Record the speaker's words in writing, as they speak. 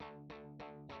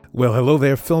Well, hello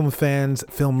there, film fans,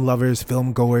 film lovers,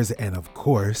 film goers, and of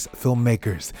course,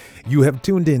 filmmakers. You have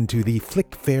tuned in to the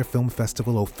Flick Fair Film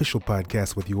Festival official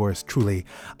podcast with yours truly,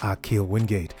 Akil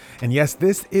Wingate. And yes,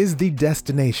 this is the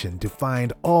destination to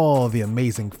find all the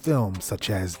amazing films such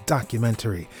as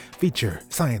documentary, feature,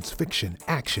 science fiction,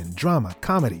 action, drama,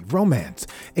 comedy, romance,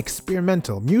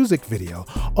 experimental, music video,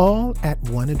 all at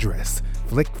one address,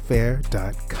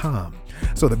 flickfair.com.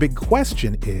 So the big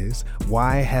question is,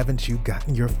 why haven't you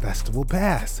gotten your festival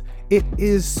pass? It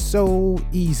is so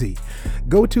easy.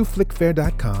 Go to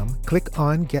flickfair.com, click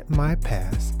on Get My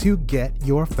Pass to get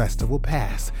your festival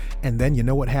pass. And then you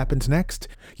know what happens next?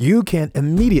 You can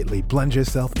immediately plunge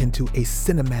yourself into a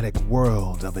cinematic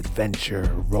world of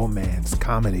adventure, romance,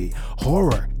 comedy,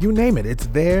 horror, you name it. It's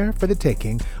there for the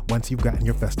taking once you've gotten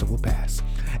your festival pass.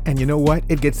 And you know what?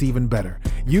 It gets even better.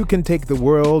 You can take the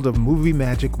world of movie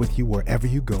magic with you wherever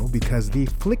you go because the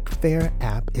Flick Fair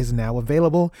app is now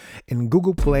available in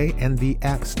Google Play and the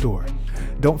App Store.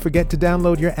 Don't forget to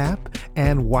download your app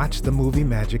and watch the movie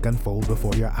magic unfold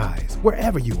before your eyes,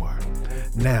 wherever you are.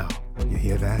 Now, you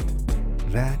hear that?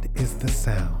 That is the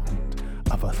sound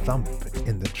of a thump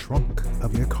in the trunk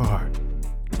of your car.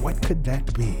 What could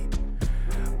that be?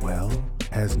 Well,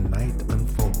 as night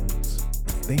unfolds,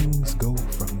 things go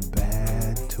from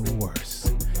bad to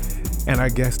worse. And our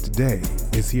guest today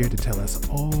is here to tell us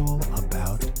all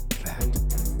about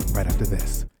that. Right after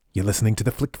this, you're listening to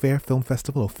the Flick Fair Film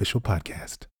Festival official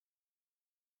podcast.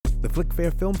 The Flick Fair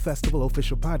Film Festival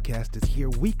official podcast is here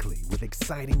weekly with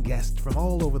exciting guests from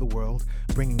all over the world,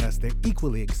 bringing us their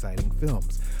equally exciting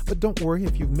films. But don't worry,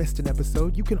 if you've missed an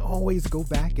episode, you can always go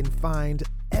back and find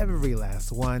every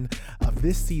last one of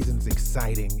this season's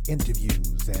exciting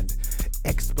interviews and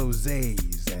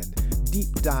exposés and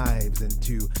deep dives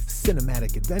into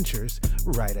cinematic adventures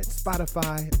right at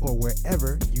Spotify or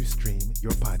wherever you stream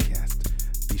your podcast.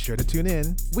 Be sure to tune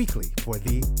in weekly for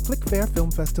the Flick Fair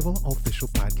Film Festival official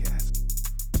podcast.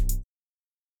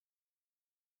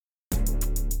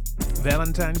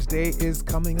 Valentine's Day is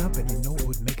coming up, and you know what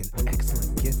would make an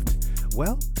excellent gift?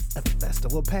 Well, a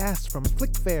festival pass from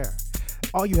Flick Fair.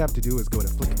 All you have to do is go to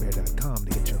flickfair.com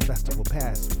to get your festival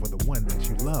pass for the one that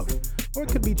you love. Or it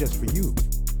could be just for you.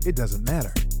 It doesn't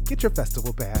matter. Get your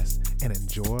festival pass and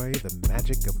enjoy the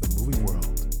magic of the movie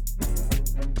world.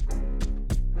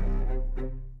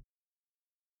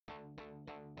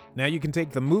 Now you can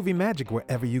take the movie magic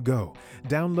wherever you go.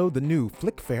 Download the new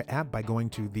Flick Fair app by going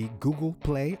to the Google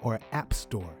Play or App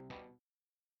Store.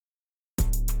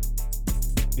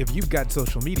 If you've got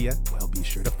social media, well, be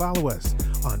sure to follow us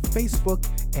on Facebook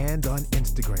and on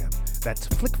Instagram. That's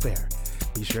Flick Fair.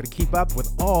 Be sure to keep up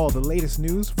with all the latest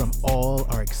news from all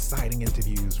our exciting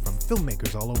interviews from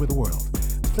filmmakers all over the world.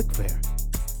 Flick Fair.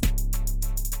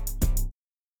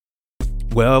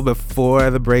 Well, before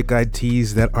the break, I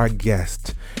teased that our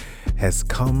guest has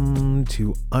come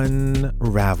to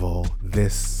unravel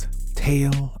this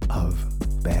tale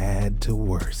of bad to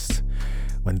worse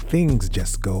when things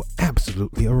just go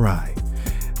absolutely awry.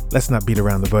 Let's not beat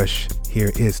around the bush.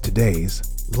 Here is today's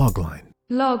logline.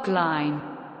 Logline.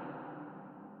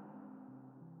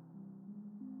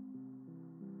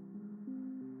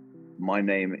 My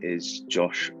name is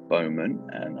Josh Bowman,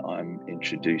 and I'm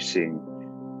introducing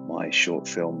my short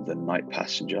film, The Night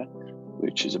Passenger,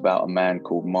 which is about a man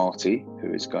called Marty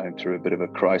who is going through a bit of a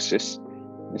crisis,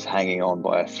 is hanging on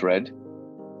by a thread.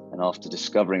 And after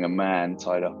discovering a man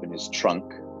tied up in his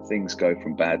trunk, things go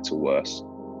from bad to worse.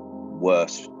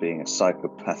 Worse being a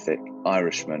psychopathic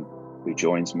Irishman who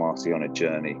joins Marty on a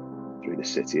journey through the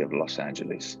city of Los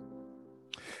Angeles.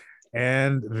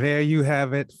 And there you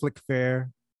have it, Flick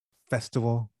Fair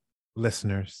Festival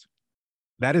listeners.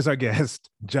 That is our guest,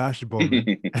 Josh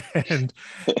Bowman.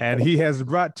 and he has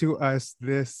brought to us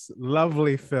this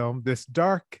lovely film, this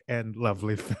dark and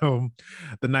lovely film,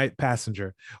 The Night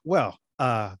Passenger. Well,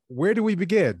 where do we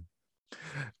begin?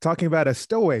 Talking about a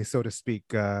stowaway, so to speak.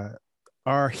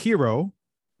 Our hero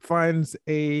finds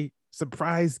a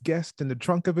surprise guest in the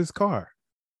trunk of his car.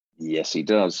 Yes, he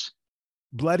does.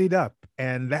 Bloodied up.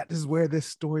 And that is where this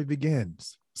story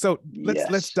begins. So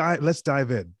let's dive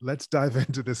in. Let's dive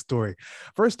into this story.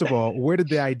 First of all, where did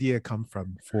the idea come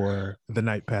from for The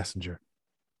Night Passenger?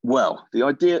 Well, the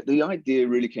idea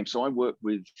really came. So I worked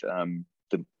with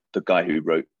the guy who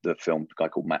wrote the film, a guy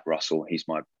called Matt Russell. He's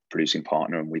my producing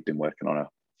partner, and we've been working on a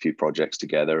few projects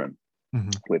together,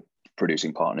 and we're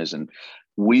producing partners. And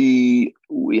we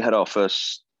had our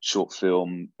first short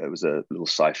film. It was a little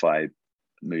sci-fi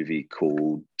movie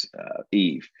called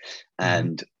Eve,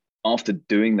 and after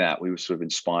doing that, we were sort of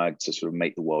inspired to sort of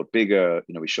make the world bigger.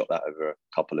 You know, we shot that over a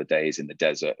couple of days in the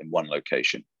desert in one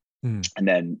location. Mm. And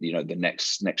then, the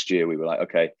next year we were like,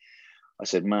 okay, I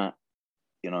said, Matt,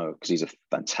 because he's a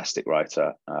fantastic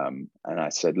writer. And I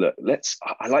said, look,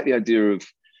 I like the idea of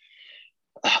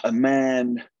a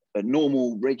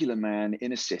normal, regular man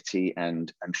in a city,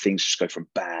 and things just go from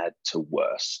bad to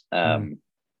worse. And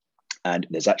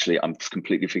there's actually, I'm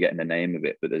completely forgetting the name of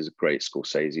it, but there's a great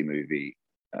Scorsese movie,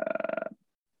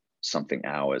 Something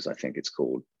Hours, I think it's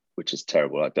called, which is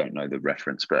terrible. I don't know the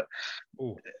reference, but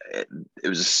it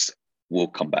was. We'll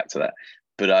come back to that.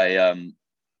 But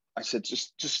I said,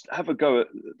 just have a go at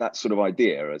that sort of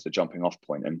idea as a jumping off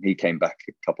point. And he came back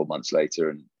a couple of months later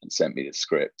and sent me the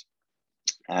script.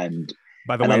 And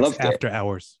by the way, I it's loved After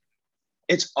Hours.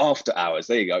 It's After Hours.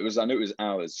 There you go. I knew it was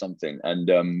Hours something.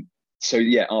 And so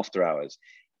yeah, After Hours.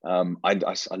 I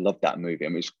loved that movie. I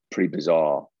mean, it was pretty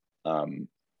bizarre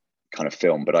kind of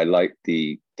film, but I liked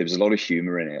there was a lot of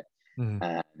humor in it,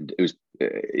 and it was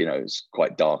it was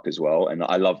quite dark as well. And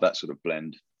I love that sort of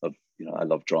blend of I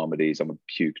love dramedies. I'm a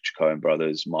huge Coen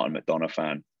Brothers, Martin McDonagh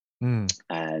fan.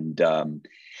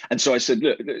 And so I said,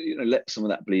 look, let some of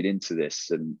that bleed into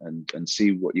this and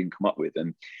see what you can come up with.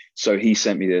 And so he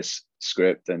sent me this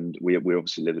script, and we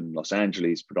obviously live in Los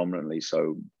Angeles predominantly.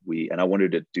 So I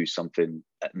wanted to do something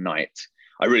at night.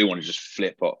 I really wanted to just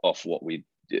flip off what we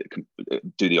do,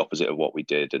 the opposite of what we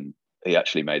did. And he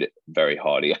actually made it very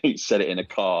hard. He set it in a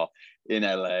car in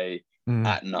LA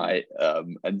at night.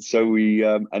 And so we,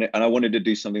 and I wanted to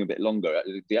do something a bit longer.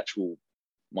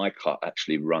 My cut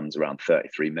actually runs around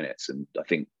 33 minutes. And I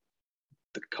think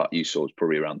the cut you saw was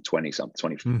probably around 20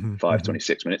 something, 25,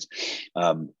 26 minutes.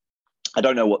 I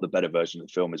don't know what the better version of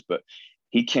the film is, but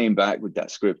he came back with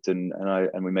that script and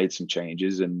we made some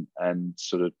changes and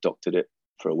sort of doctored it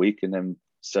for a week, and then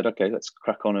said, okay, let's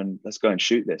crack on and let's go and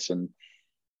shoot this. And,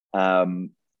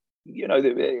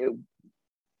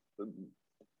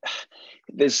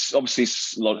 there's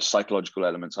obviously a lot of psychological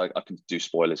elements. I can do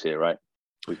spoilers here, right?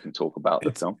 We can talk about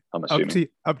the film, I'm assuming.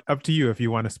 Up to you if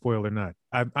you want to spoil or not.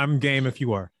 I'm game if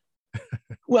you are.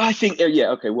 Well, I think, yeah,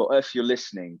 okay. Well, if you're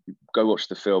listening, go watch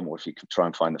the film, or if you can try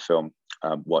and find the film,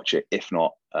 watch it. If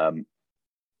not,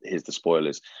 here's the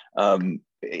spoilers. We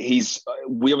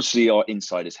obviously are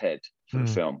inside his head for the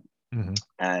film.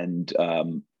 And,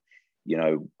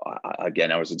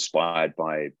 again, I was inspired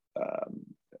by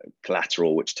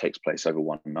Collateral, which takes place over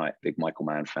one night. Big Michael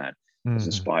Mann fan. I was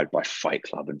inspired by Fight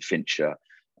Club and Fincher,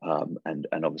 and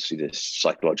obviously this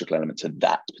psychological element to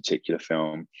that particular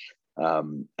film.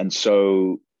 And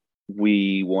so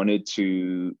we wanted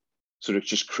to sort of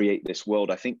just create this world.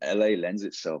 I think LA lends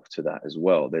itself to that as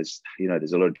well. There's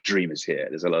a lot of dreamers here.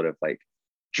 There's a lot of like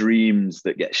dreams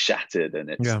that get shattered,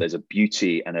 and there's a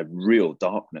beauty and a real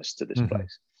darkness to this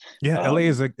place. Yeah, LA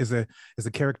is a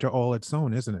character all its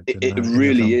own, isn't it? It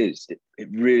really is. It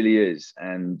really is.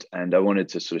 And I wanted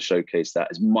to sort of showcase that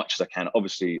as much as I can,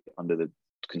 obviously under the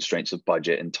constraints of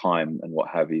budget and time and what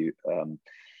have you.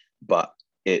 But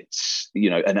it's,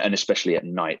 and especially at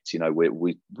night, we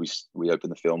open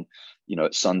the film,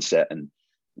 at sunset, and,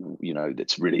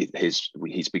 it's really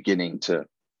he's beginning to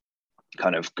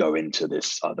kind of go into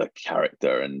this other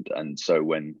character. And so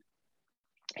when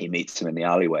he meets him in the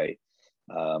alleyway,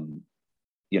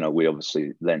 we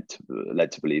obviously led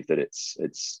to believe that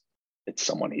it's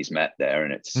someone he's met there,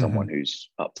 and it's someone who's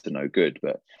up to no good.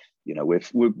 But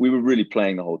we were really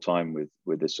playing the whole time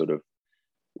with this sort of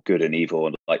good and evil,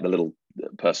 and like the little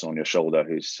person on your shoulder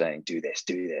who's saying, do this,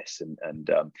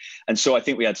 and so I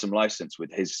think we had some license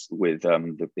with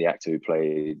the actor who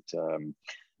played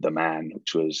the man,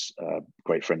 which was a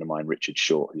great friend of mine, Richard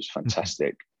Short, who's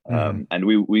fantastic. And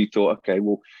we thought, okay,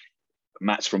 well,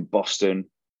 Matt's from Boston,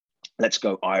 let's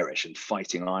go Irish and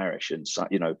fighting Irish. And so,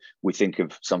 we think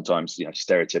of sometimes,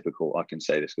 stereotypical, I can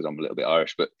say this because I'm a little bit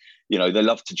Irish, but they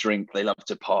love to drink, they love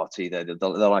to party, they're the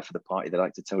life of the party, they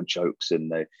like to tell jokes,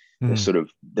 and they're sort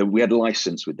of, we had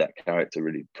license with that character,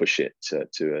 really push it to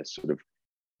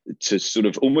sort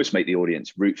of almost make the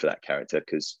audience root for that character,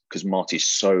 because Marty's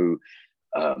so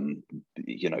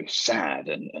sad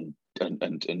and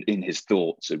in his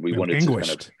thoughts, and we wanted to kind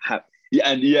of have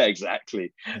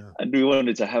exactly. And we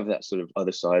wanted to have that sort of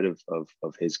other side of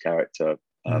his character.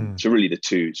 So really the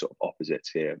two sort of opposites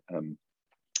here,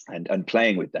 and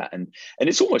playing with that, and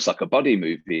it's almost like a buddy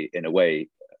movie in a way,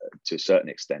 to a certain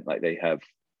extent. Like they have,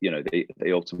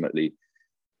 they ultimately,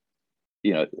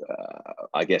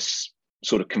 I guess,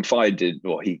 sort of confided,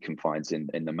 or he confides in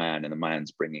the man, and the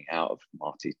man's bringing out of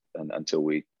Marty, and until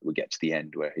we get to the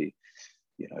end where he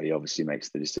obviously makes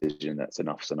the decision that's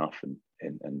enough's enough, and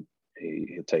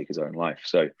he'll take his own life.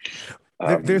 So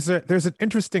there's an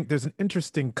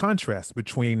interesting contrast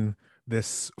between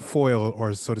this foil,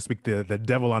 or so to speak, the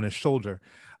devil on his shoulder,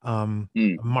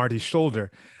 Mm. Marty's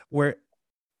shoulder, where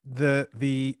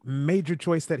the major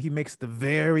choice that he makes at the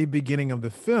very beginning of the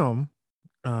film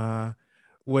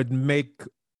would make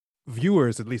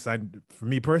viewers, at least for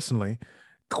me personally,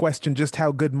 question just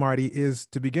how good Marty is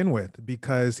to begin with,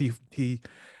 because he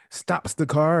stops the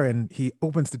car and he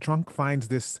opens the trunk, finds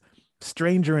this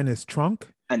stranger in his trunk,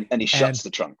 and he shuts the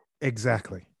trunk.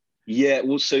 Exactly. Yeah.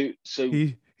 Well, so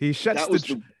he shuts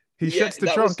shuts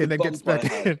the trunk and then gets back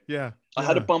in. Yeah. I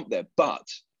had a bump there, but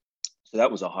so that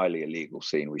was a highly illegal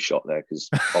scene we shot there, because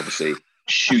obviously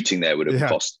shooting there would have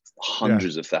cost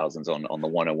hundreds of thousands on the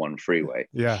 101 freeway.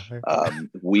 Yeah.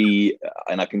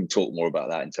 And I can talk more about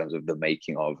that in terms of the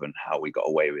making of and how we got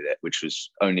away with it, which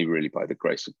was only really by the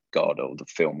grace of God, or the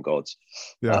film gods.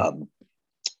 Yeah.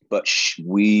 But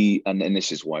and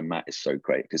this is why Matt is so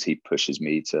great, because he pushes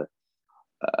me to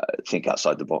think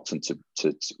outside the box, and to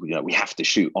we have to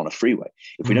shoot on a freeway.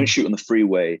 If we don't shoot on the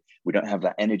freeway, we don't have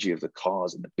that energy of the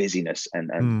cars and the busyness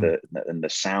and the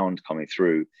sound coming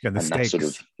through, and the stakes. That sort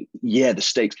of the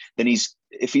stakes. Then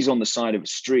if he's on the side of a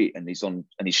street and he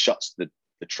shuts the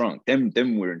trunk, then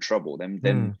we're in trouble.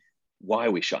 Then why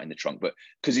are we shutting the trunk? But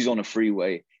because he's on a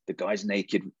freeway, the guy's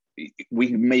naked, we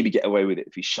can maybe get away with it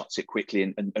if he shuts it quickly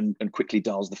and quickly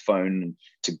dials the phone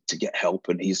to get help,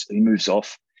 and he moves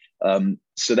off.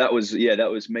 So that was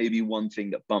maybe one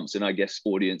thing that bumps. And I guess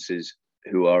audiences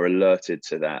who are alerted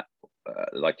to that,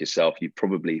 like yourself, you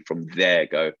probably from there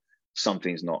go,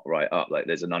 something's not right up. Like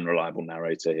there's an unreliable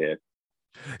narrator here.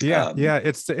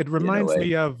 It reminds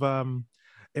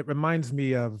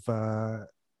me of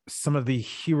some of the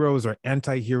heroes or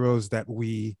anti-heroes that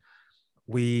we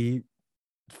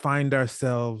find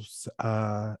ourselves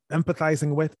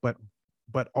empathizing with, but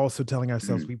also telling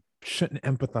ourselves we shouldn't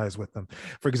empathize with them.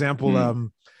 For example,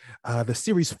 the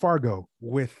series Fargo,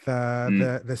 with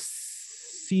the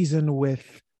season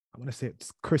with, I want to say it's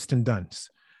Kirsten Dunst,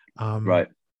 right,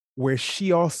 where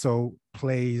she also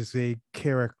plays a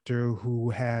character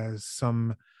who has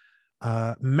some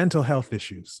mental health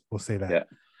issues, we'll say that.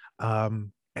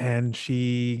 And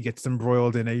she gets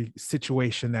embroiled in a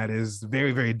situation that is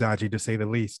very, very dodgy, to say the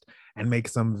least, and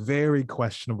makes some very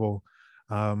questionable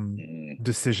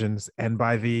decisions. And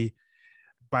and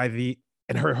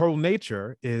her whole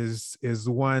nature is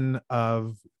one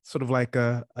of sort of like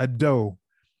a doe,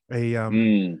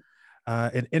 an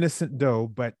innocent doe,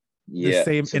 but the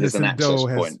same innocent doe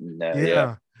has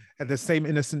and the same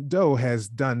innocent doe has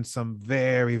done some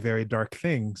very, very dark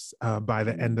things by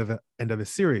the end of the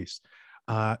series.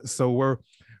 So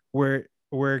we're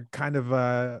kind of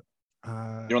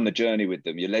you're on the journey with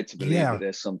them. You're led to believe that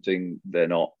there's something they're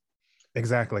not.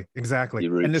 Exactly.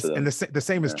 And the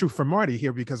same is true for Marty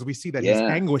here, because we see that he's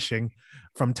anguishing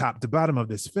from top to bottom of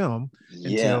this film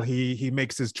until he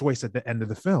makes his choice at the end of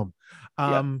the film.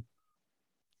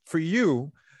 For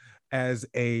you, as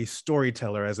a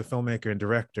storyteller, as a filmmaker and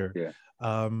director,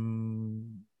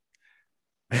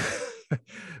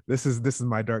 this is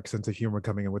my dark sense of humor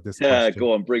coming in with this question.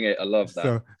 Go on, bring it. I love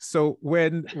that. So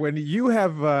when you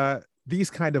have these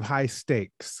kind of high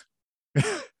stakes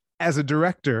as a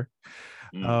director,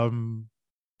 and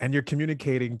you're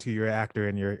communicating to your actor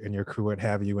and your crew, what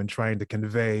have you, and trying to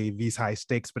convey these high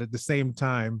stakes, but at the same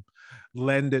time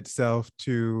lend itself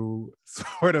to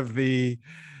sort of the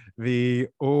we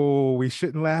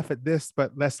shouldn't laugh at this,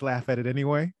 but let's laugh at it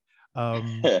anyway. How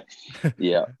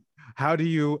do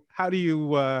you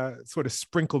sort of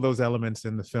sprinkle those elements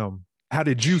in the film? How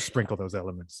did you sprinkle those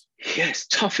elements? Yes,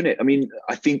 toughen it. I mean,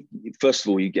 I think first of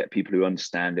all, you get people who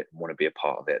understand it and want to be a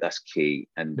part of it. That's key.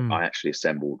 And I actually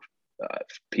assembled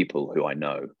people who I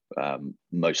know,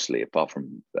 mostly, apart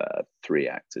from 3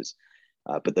 actors.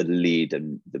 But the lead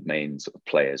and the main sort of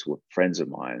players were friends of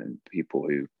mine and people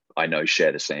who I know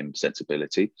share the same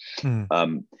sensibility.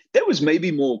 There was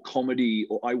maybe more comedy,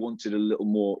 or I wanted a little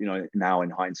more, now in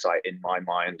hindsight, in my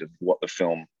mind, of what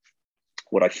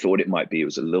I thought it might be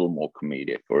was a little more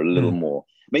comedic, or a little more,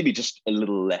 maybe just a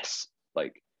little less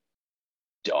like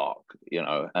dark,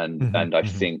 and I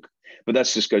think, but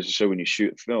that's just goes to show when you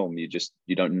shoot a film, you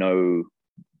don't know,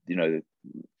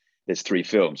 there's 3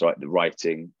 films, right? The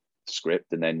writing,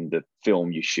 script, and then the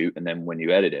film you shoot, and then when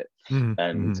you edit it.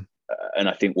 And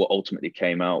I think what ultimately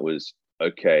came out was,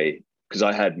 okay, because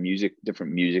I had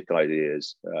different music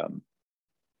ideas.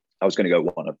 I was going to go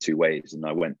one of 2 ways, and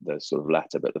I went the sort of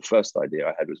latter. But the first idea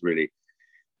I had was really,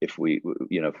 if we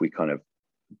kind of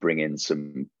bring in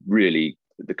some really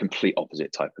the complete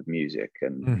opposite type of music,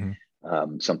 and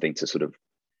something to sort of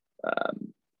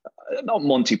not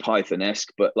Monty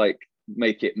Python-esque, but like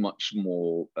make it much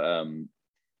more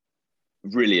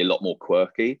really a lot more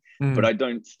quirky. But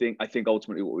Mm. I think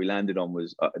ultimately what we landed on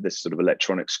was this sort of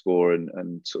electronic score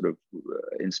and sort of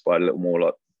inspired a little more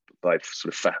like by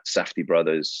sort of Safdie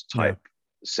Brothers Yeah. type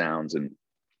sounds, and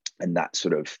that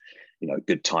sort of,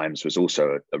 Good Times was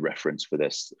also a reference for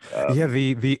this. Yeah,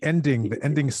 the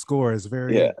ending score is Yeah,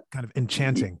 very kind of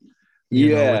enchanting, with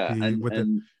yeah,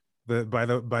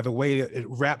 the way it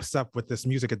wraps up with this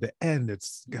music at the end.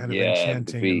 It's kind of yeah, the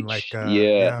enchanting and like beach,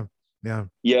 yeah. yeah,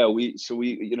 yeah. Yeah,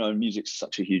 music's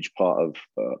such a huge part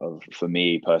of for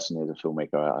me personally as a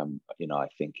filmmaker. I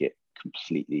think it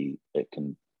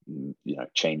can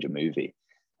change a movie.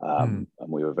 Mm.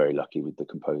 And we were very lucky with the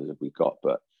composers we got.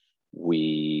 But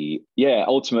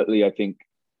ultimately, I think,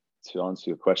 to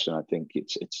answer your question, I think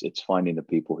it's finding the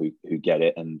people who get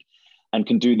it and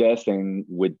can do their thing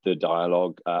with the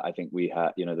dialogue. I think we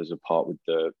had, there's a part with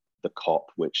the cop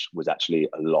which was actually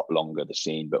a lot longer, the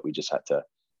scene, but we just had to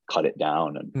cut it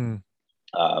down. And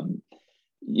Mm.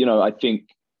 I think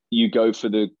you go for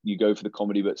the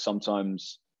comedy, but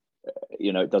sometimes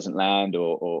it doesn't land,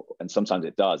 and sometimes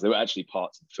it does. There were actually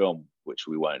parts of the film which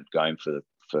we weren't going for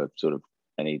sort of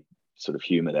any sort of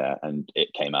humor there, and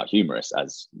it came out humorous,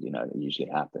 as it usually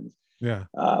happens. Yeah.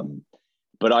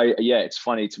 But it's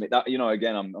funny to me that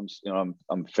again,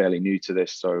 I'm fairly new to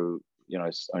this, so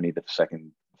it's only the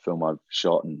second film I've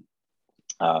shot, and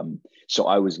so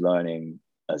I was learning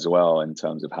as well in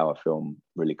terms of how a film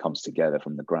really comes together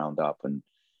from the ground up, and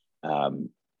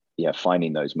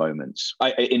finding those moments.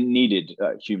 It needed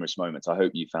humorous moments. I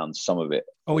hope you found some of it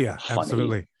Oh yeah, funny.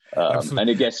 absolutely. And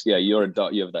I guess you have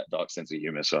that dark sense of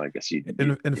humor, so I guess you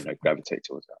gravitate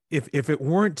towards that. If it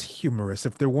weren't humorous,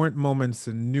 if there weren't moments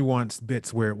and nuanced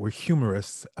bits where it were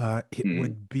humorous, it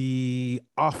would be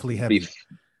awfully heavy.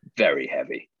 Very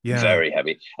heavy, Yeah. very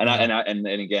heavy. And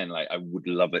again, like, I would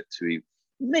love it to be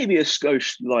maybe a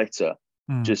skosh lighter,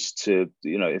 just to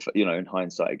if in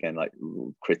hindsight, again, like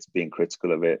being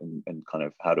critical of it and kind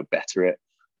of how to better it.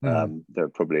 There are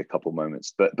probably a couple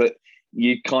moments, but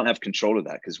you can't have control of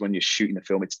that, because when you're shooting the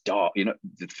film, it's dark.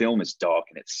 The film is dark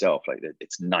in itself, like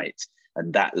it's night,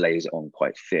 and that lays it on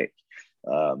quite thick.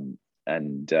 And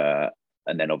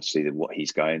then obviously what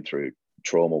he's going through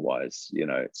trauma wise,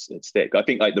 it's thick. I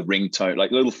think like the ringtone,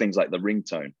 like little things like the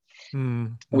ringtone,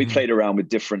 we played around with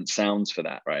different sounds for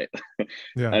that, right?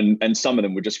 Yeah. and some of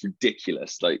them were just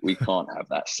ridiculous. Like, we can't have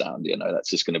that sound, that's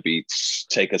just going to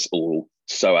take us all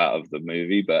so out of the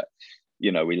movie. But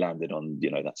we landed on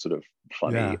that sort of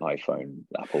funny iPhone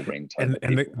Apple ringtone,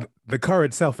 and the car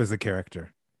itself is a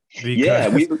character. We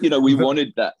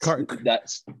wanted that.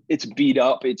 That's it's beat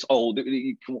up. It's old.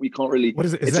 We can't really. What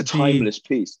is it? It's a timeless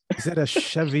piece. Is that a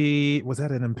Chevy? Was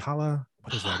that an Impala?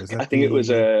 What is that? I think it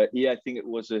was a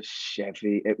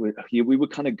Chevy. It was. We were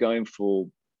kind of going for.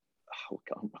 I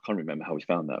can't remember how we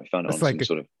found that. We found it on like some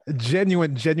sort of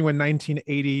genuine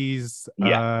 1980s. We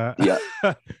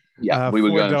were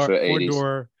going for 80s.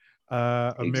 Four-door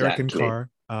American car.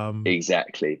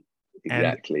 Exactly.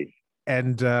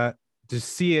 And to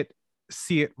see it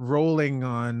rolling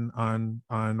on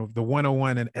the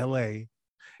 101 in LA, and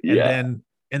then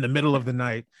in the middle of the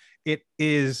night,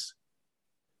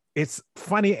 it's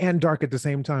funny and dark at the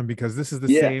same time, because this is the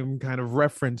same kind of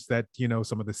reference that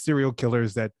some of the serial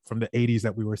killers that from the 80s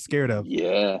that we were scared of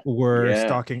were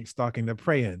stalking the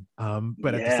prey in.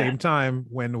 But at the same time,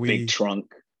 when we big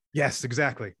trunk. Yes,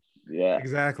 exactly. Yeah,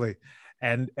 exactly.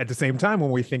 And at the same time,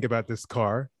 when we think about this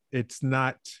car, it's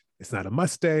not a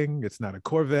Mustang, it's not a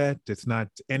Corvette, it's not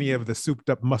any of the souped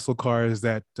up muscle cars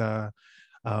that a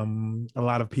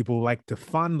lot of people like to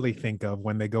fondly think of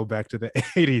when they go back to the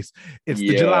 80s. It's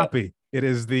the jalopy. It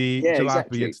is the jalopy.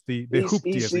 Exactly. It's the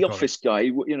hoopty. He's the office guy,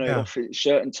 office,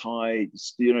 shirt and tie,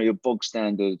 your bog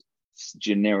standard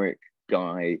generic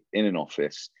guy in an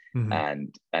office.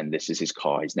 And this is his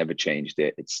car. He's never changed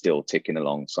it. It's still ticking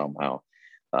along somehow.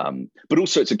 But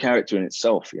also it's a character in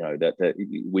itself, that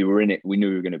we were in it. We knew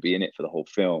we were going to be in it for the whole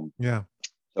film. Yeah.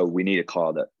 So we need a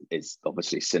car that is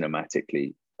obviously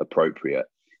cinematically appropriate.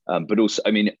 But also,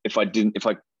 I mean,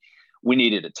 we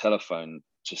needed a telephone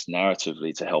just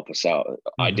narratively to help us out.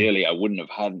 Ideally, I wouldn't have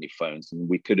had any phones, and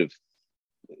we could have,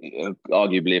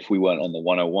 arguably, if we weren't on the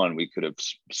 101, we could have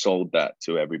sold that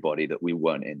to everybody that we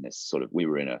weren't in this sort of, we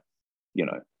were in a,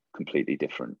 completely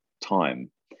different time,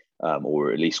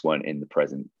 or at least weren't in the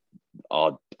present,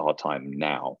 our time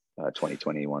now,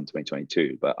 2021,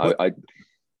 2022. But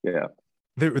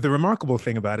The remarkable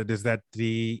thing about it is that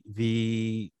we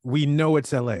know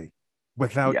it's LA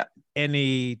without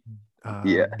any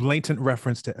blatant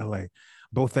reference to LA,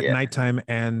 both at nighttime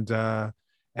and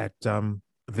at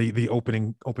the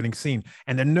opening scene.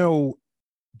 And there are no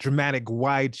dramatic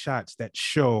wide shots that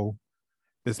show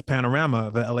this panorama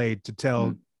of LA to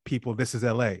tell Mm. people this is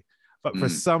LA. But for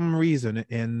Mm. some reason,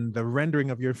 in the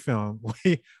rendering of your film,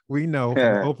 we know from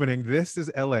the Yeah. opening this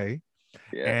is LA,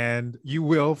 Yeah. and you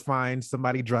will find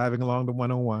somebody driving along the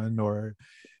 101 or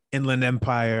Inland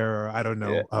Empire, or I don't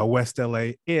Yeah. know, West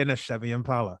LA in a Chevy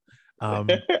Impala.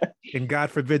 And God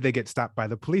forbid they get stopped by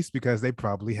the police because they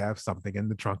probably have something in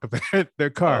the trunk of their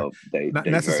car. Oh, they Not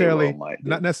very well necessarily, might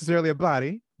not do. necessarily a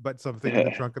body, but something in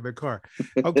the trunk of their car.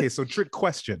 Okay, so trick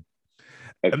question.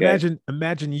 Okay.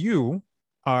 Imagine you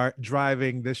are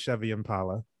driving this Chevy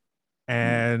Impala,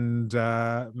 Mm.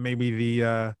 and maybe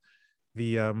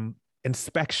the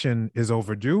inspection is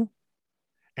overdue,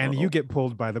 and you Uh-oh. get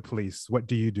pulled by the police. What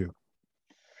do you do?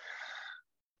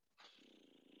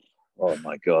 Oh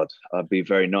my God. I'd be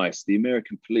very nice. The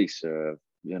American police are,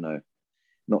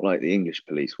 not like the English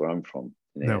police where I'm from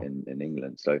No, in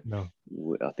England. So no.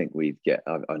 I think we'd get,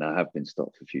 and I have been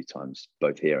stopped a few times,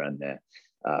 both here and there,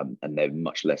 and they're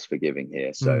much less forgiving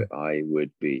here. So Mm, I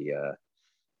would be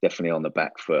definitely on the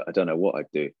back foot. I don't know what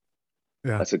I'd do.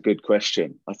 yeah. That's a good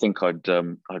question. I think I'd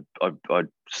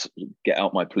get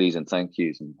out my pleas and thank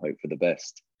yous and hope for the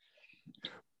best.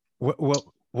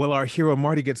 Well, our hero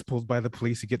Marty gets pulled by the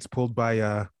police. He gets pulled by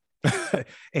a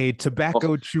Oh,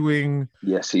 tobacco chewing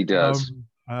yes, he does.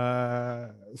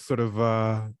 sort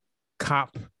of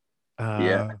cop,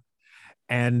 Yeah. uh,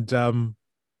 and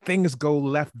things go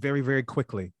left very, very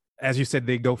quickly. As you said,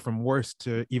 they go from worse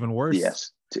to even worse.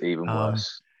 Yes, to even Um,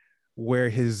 worse. where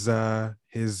his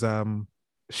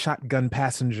shotgun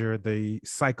passenger, the Mm,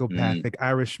 psychopathic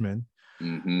Irishman,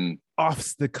 hmm.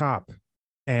 offs the cop,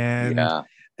 and Yeah.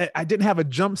 I didn't have a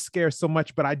jump scare so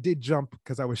much, but I did jump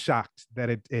because I was shocked that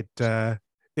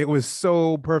it was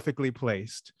so perfectly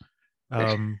placed,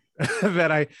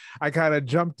 that I kind of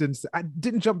jumped, and I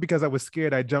didn't jump because I was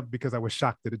scared. I jumped because I was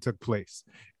shocked that it took place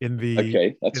in the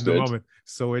Okay, that's in the good. moment.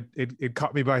 So it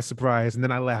caught me by surprise, and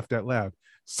then I laughed out loud.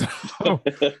 So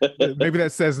maybe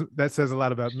that says a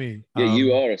lot about me. Yeah,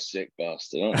 you are a sick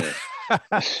bastard, aren't you?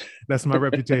 That's my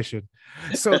reputation.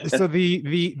 So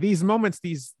these moments,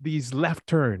 these left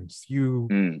turns, you,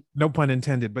 Mm, no pun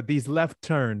intended, but these left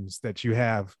turns that you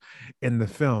have in the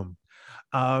film,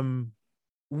 um,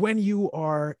 when you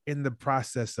are in the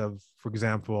process of, for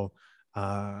example,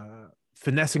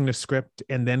 finessing the script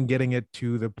and then getting it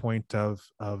to the point of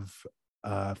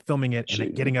filming it and it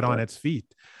shooting. getting it on Yeah. its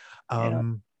feet, Yeah.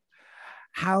 um,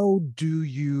 how do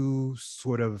you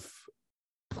sort of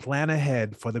plan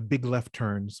ahead for the big left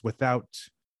turns without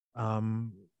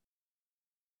um,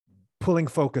 pulling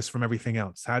focus from everything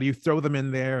else? How do you throw them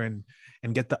in there and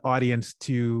get the audience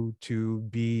to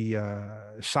be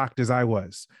shocked as I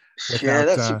was Yeah, without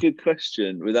that's a good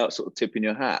question without sort of tipping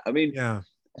your hat. I mean, yeah.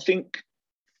 I think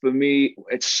for me,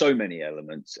 it's so many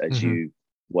elements, as Mm-hmm. you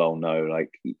well know,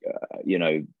 like,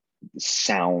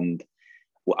 sound.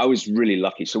 Well, I was really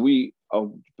lucky. So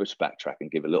I'll just backtrack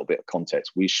and give a little bit of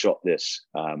context. We shot this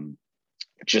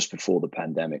just before the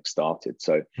pandemic started.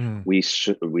 So Mm.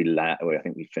 I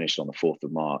think we finished on the 4th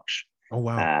of March. Oh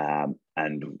wow.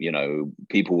 And,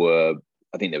 people were,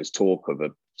 I think there was talk of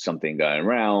something going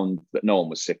around, but no one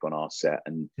was sick on our set.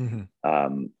 And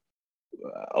Mm-hmm.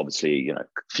 obviously, a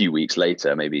few weeks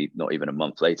later, maybe not even a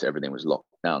month later, everything was locked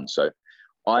down. So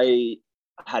I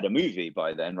had a movie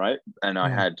by then, right? And I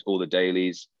Mm. had all the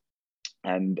dailies,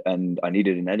 and I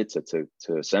needed an editor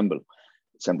to assemble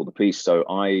the piece. So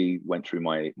I went through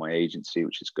my agency,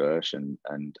 which is Gersh,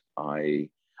 and I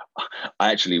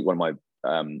actually, one of my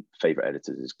favorite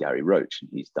editors is Gary Roach, and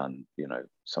he's done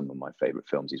some of my favorite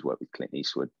films. He's worked with Clint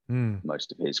Eastwood Mm.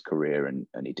 most of his career, and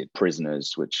he did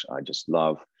Prisoners, which I just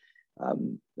love,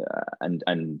 and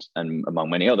among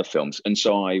many other films. And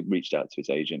so I reached out to his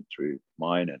agent through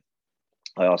mine, and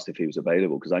I asked if he was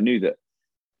available, because I knew that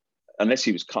unless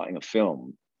he was cutting a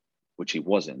film, which he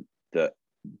wasn't, that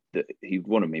he'd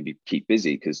want to maybe keep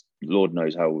busy, because Lord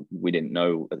knows how, we didn't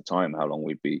know at the time how long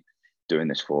we'd be doing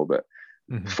this for. But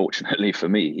Mm-hmm. fortunately for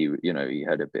me, he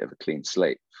had a bit of a clean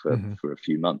slate Mm-hmm. for a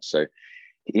few months. So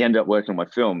he ended up working on my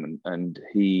film, and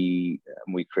we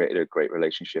created a great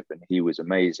relationship, and he was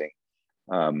amazing.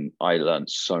 I learned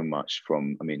so much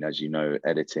from, I mean, as you know,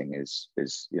 editing is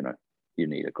you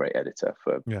need a great editor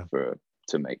Yeah.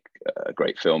 to make a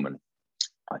great film. And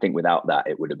I think without that,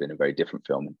 it would have been a very different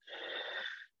film.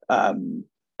 And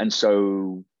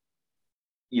so,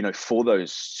 for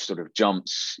those sort of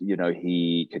jumps,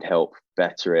 he could help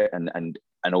better it, and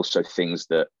also things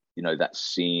that, that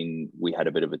scene, we had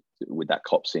a bit of with that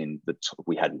cop scene,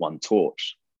 we had one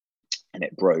torch, and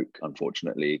it broke,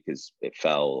 unfortunately, because it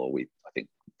fell, or I think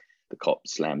the cop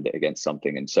slammed it against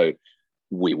something. And so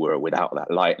we were without that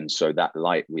light, and so that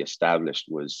light we established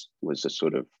was a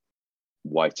sort of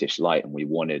whitish light, and we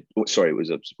wanted, it was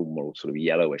a more sort of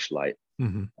yellowish light,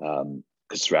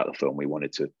 because throughout the film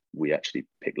we actually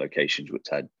picked locations which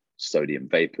had sodium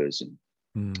vapors and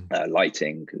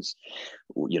lighting, because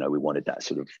we wanted that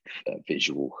sort of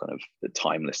visual kind of the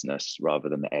timelessness rather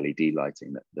than the LED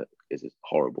lighting that is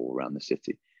horrible around the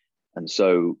city. And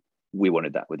so we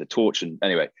wanted that with a torch. And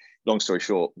anyway, long story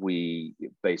short, we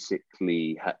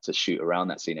basically had to shoot around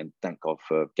that scene, and thank God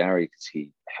for Gary, because he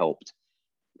helped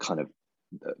kind of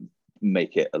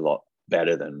make it a lot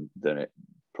better than it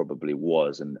probably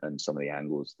was, and some of the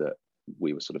angles that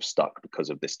we were sort of stuck because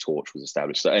of this torch was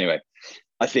established. So anyway,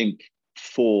 I think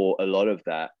for a lot of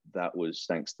that was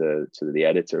thanks to the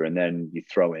editor. And then you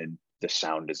throw in the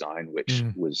sound design, which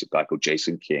was a guy called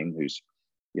Jason King, who's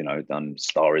done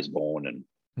Star is Born and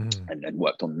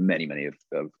worked on many of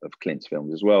Clint's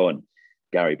films as well. And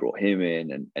Gary brought him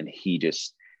in, and he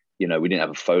just, we didn't have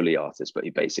a Foley artist, but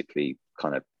he basically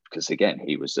kind of, because again,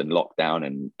 he was in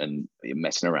lockdown and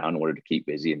messing around, wanted to keep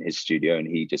busy in his studio, and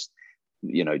he just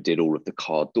did all of the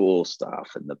car door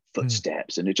stuff and the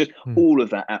footsteps, and it just all of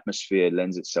that atmosphere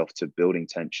lends itself to building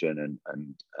tension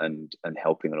and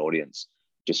helping an audience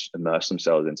just immerse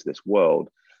themselves into this world.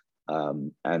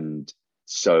 And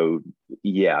so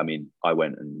I mean, I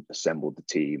went and assembled the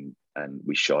team, and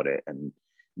we shot it, and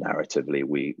narratively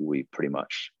we pretty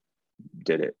much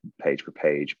did it page per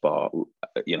page, but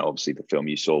obviously the film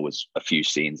you saw was a few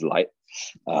scenes light,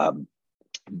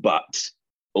 but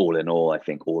all in all, I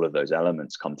think all of those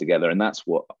elements come together. And that's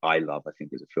what I love, I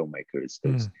think, as a filmmaker is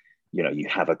you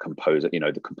have a composer,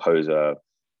 the composer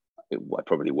I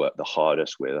probably work the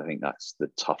hardest with. I think that's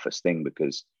the toughest thing,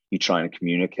 because you're trying to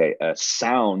communicate a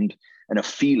sound and a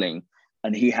feeling,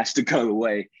 and he has to go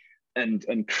away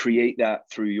and create that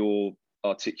through your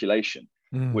articulation,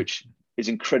 which is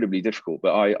incredibly difficult.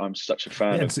 But I'm such a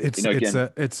fan of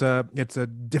it's a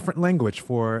different language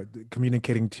for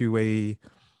communicating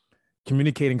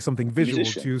something visual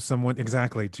musician. To someone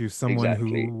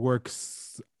who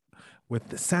works with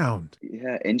the sound,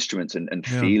 instruments and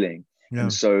feeling.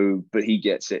 And so, but he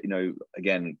gets it.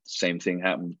 Again, same thing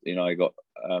happened. I got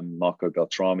Marco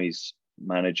Beltrami's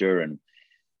manager, and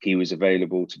he was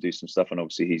available to do some stuff, and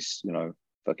obviously he's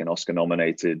fucking Oscar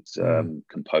nominated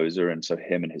composer, and so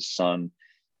him and his son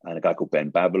and a guy called Ben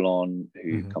Babylon,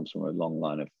 who comes from a long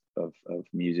line of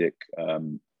music,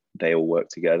 they all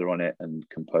worked together on it and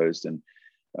composed. And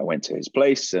I went to his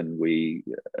place, and we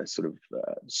sort of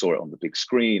saw it on the big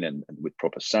screen and with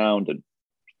proper sound, and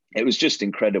it was just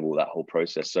incredible, that whole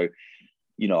process. So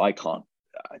I can't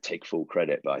take full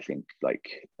credit, but I think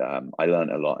I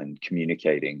learned a lot in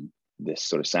communicating this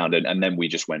sort of sound, and then we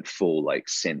just went full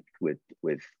synth with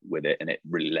it, and it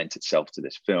really lent itself to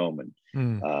this film.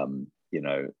 And I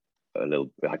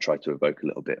tried to evoke a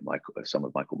little bit some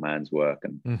of Michael Mann's work,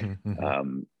 and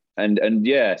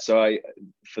so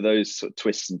for those sort of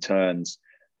twists and turns,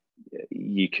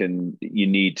 you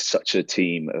need such a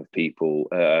team of people.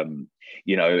 I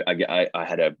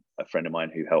had a friend of mine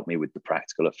who helped me with the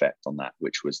practical effect on that,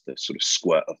 which was the sort of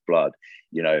squirt of blood,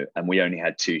 and we only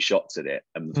had 2 shots at it.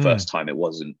 And the first time it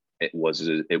was,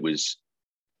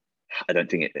 I don't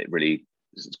think it really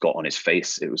got on his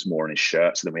face. It was more on his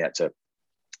shirt. So then we had to,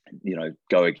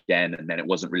 go again, and then it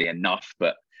wasn't really enough,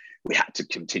 but we had to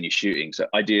continue shooting. So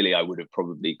ideally I would have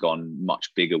probably gone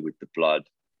much bigger with the blood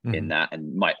in that,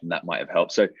 and that might have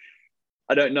helped. So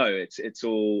I don't know. It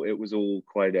was all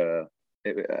quite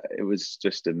it was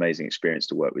just an amazing experience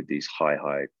to work with these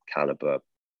high caliber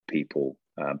people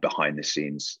behind the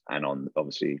scenes and on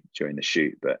obviously during the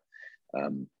shoot. But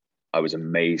I was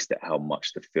amazed at how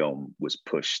much the film was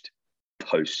pushed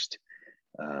post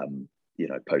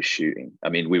shooting. I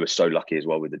mean, we were so lucky as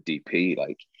well with the DP.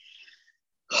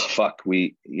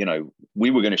 We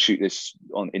were going to shoot this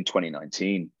in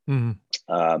 2019,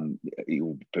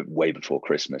 way before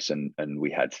Christmas, and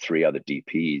we had 3 other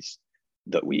DPs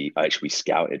that we actually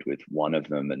scouted with. One of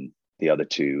them, and the other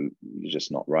 2 were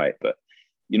just not right. But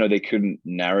they couldn't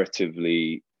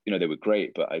narratively. They were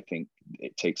great, but I think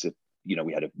it takes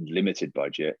we had a limited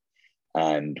budget,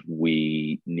 and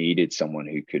we needed someone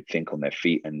who could think on their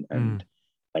feet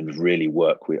and really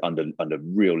work with under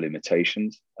real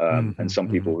limitations. And some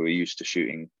people who are used to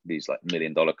shooting these $1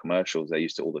 million commercials, they're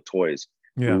used to all the toys.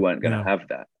 We weren't going to have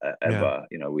that ever.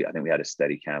 I think we had a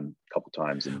Steadicam a couple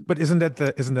times. But isn't that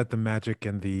the magic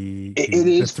and the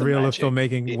thrill of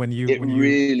filmmaking, when you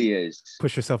really is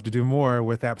push yourself to do more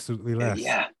with absolutely less?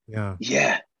 Yeah,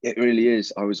 it really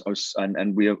is.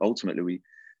 And we ultimately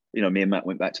me and Matt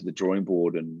went back to the drawing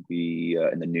board, and we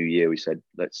in the new year we said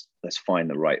let's find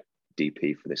the right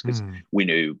DP for this, because we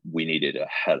knew we needed a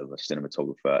hell of a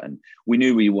cinematographer, and we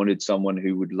knew we wanted someone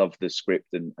who would love the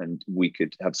script, and we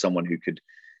could have someone who could,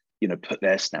 you know, put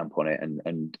their stamp on it.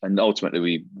 And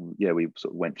ultimately we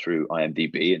sort of went through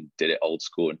IMDb and did it old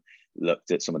school and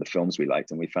looked at some of the films we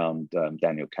liked, and we found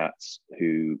Daniel Katz,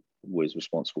 who was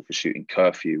responsible for shooting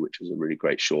Curfew, which was a really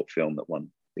great short film that won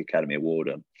the Academy Award,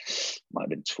 might have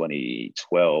been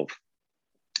 2012,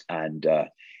 and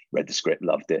read the script,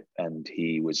 loved it, and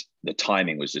the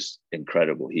timing was just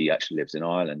incredible. He actually lives in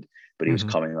Ireland, but he was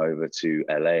coming over to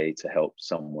LA to help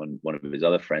one of his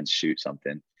other friends shoot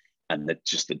something, and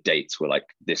the dates were like,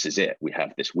 this is it, we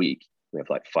have this week, we have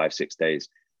like 5-6 days,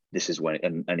 this is when,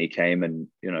 and he came and,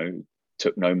 you know,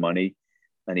 took no money,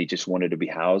 and he just wanted to be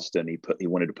housed, and he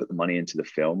wanted to put the money into the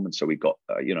film. And so we got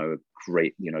you know, a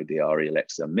great, you know, the Arri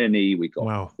Alexa Mini, we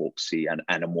got Hawksey and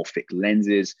anamorphic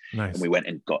lenses. Nice. And we went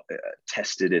and got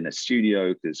tested in a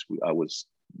studio, because I was,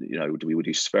 you know, we would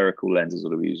use spherical lenses or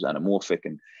do we use anamorphic,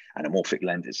 and anamorphic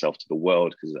lends itself to the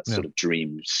world because that sort of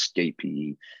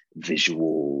dreamscapey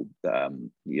visual,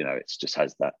 you know, it just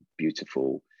has that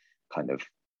beautiful kind of,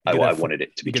 I wanted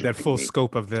it to be, you get that full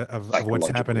scope of what's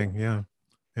happening.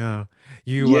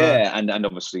 And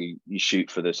obviously you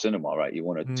shoot for the cinema, right? You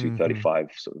want a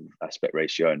 2:35 sort of aspect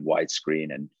ratio and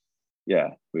widescreen, and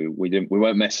we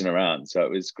weren't messing around. So it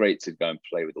was great to go and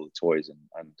play with all the toys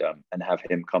and have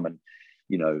him come and,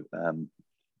 you know,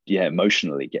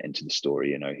 emotionally get into the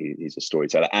story. You know, he's a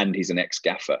storyteller and he's an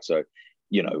ex-gaffer. So,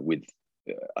 you know,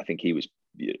 I think he was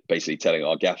basically telling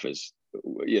our gaffers,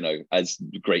 you know, as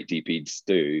great DPs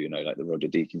do, you know, like the Roger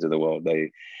Deakins of the world,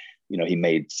 you know, he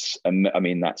made, I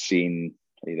mean, that scene,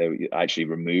 you know, actually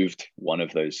removed one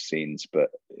of those scenes,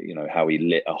 but, you know, how he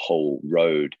lit a whole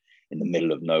road in the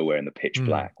middle of nowhere in the pitch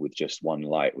black with just one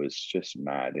light was just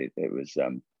mad. It was,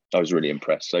 I was really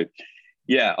impressed. So,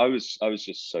 yeah, I was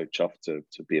just so chuffed to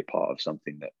be a part of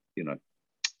something that, you know,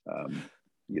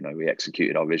 we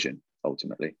executed our vision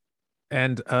ultimately.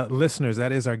 And listeners,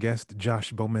 that is our guest,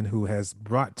 Josh Bowman, who has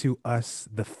brought to us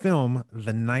the film,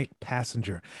 The Night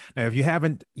Passenger. Now, if you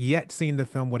haven't yet seen the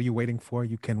film, what are you waiting for?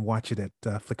 You can watch it at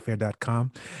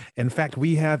flickfair.com. In fact,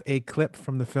 we have a clip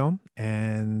from the film,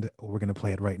 and we're going to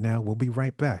play it right now. We'll be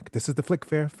right back. This is the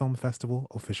Flickfair Film Festival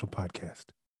official podcast.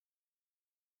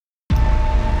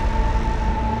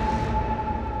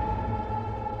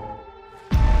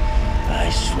 I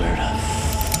swear to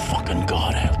fucking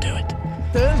God I'll do it.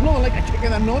 There's nothing like a kick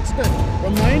in the nuts to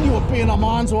remind you of being a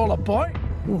man's all about.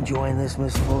 You enjoying this,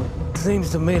 Miss Ford?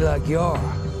 Seems to me like you are.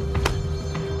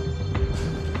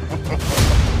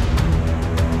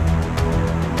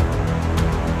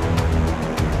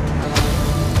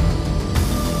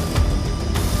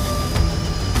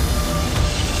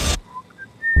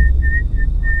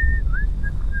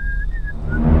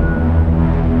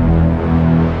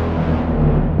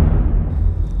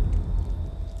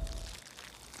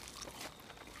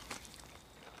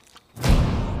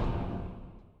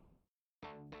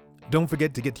 Don't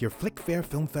forget to get your Flickfair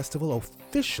Film Festival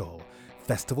official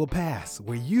festival pass,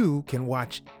 where you can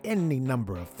watch any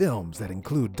number of films that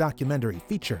include documentary,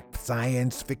 feature,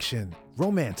 science fiction,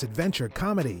 romance, adventure,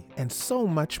 comedy, and so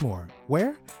much more.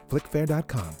 Where?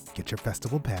 Flickfair.com. Get your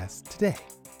festival pass today.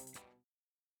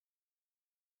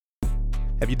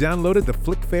 Have you downloaded the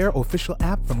Flickfair official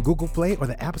app from Google Play or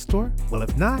the App Store? Well,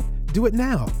 if not, do it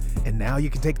now. And now you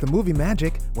can take the movie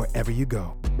magic wherever you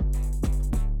go.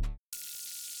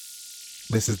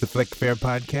 This is the Flickfair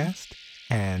Podcast,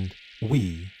 and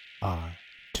we are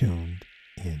tuned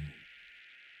in.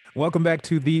 Welcome back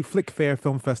to the Flickfair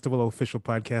Film Festival official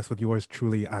podcast with yours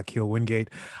truly, Akil Wingate.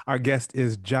 Our guest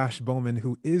is Josh Bowman,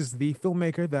 who is the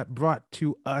filmmaker that brought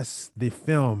to us the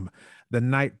film, The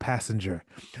Night Passenger.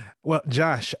 Well,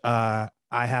 Josh, I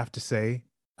have to say,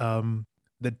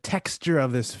 the texture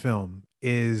of this film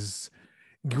is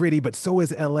gritty, but so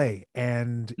is LA,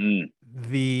 and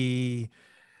the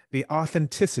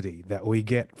authenticity that we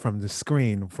get from the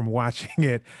screen, from watching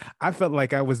it, I felt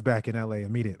like I was back in LA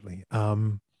immediately.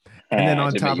 And then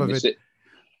on top of it,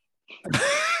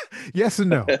 yes and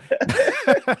no.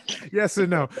 Yes and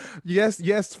no.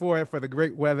 Yes for the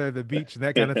great weather, the beach, and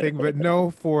that kind of thing, but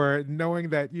no for knowing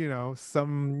that, you know,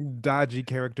 some dodgy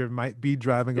character might be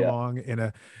driving along in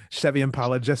a Chevy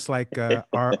Impala, just like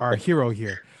our hero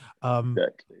here.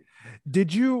 Exactly.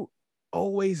 Did you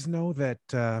always know that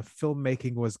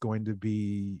filmmaking was going to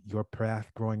be your path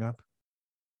growing up?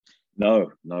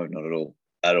 No, not at all.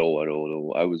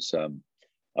 I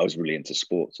was really into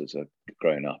sports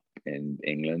growing up in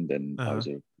England, and I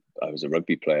was a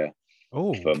rugby player.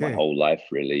 Oh, for my okay. whole life,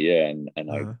 really. Yeah, and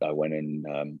Uh-huh. I went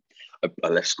in. I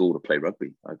left school to play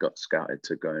rugby. I got scouted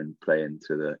to go and play in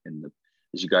the,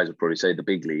 as you guys would probably say, the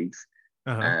big leagues,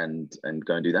 Uh-huh. and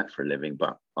go and do that for a living.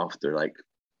 But after like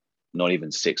not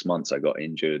even 6 months, I got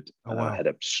injured. Oh, I wow. had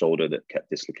a shoulder that kept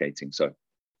dislocating, so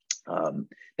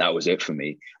that was it for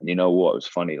me. And you know what? It was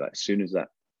funny. Like as soon as that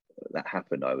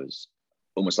happened, I was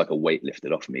almost like a weight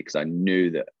lifted off me, because I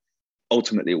knew that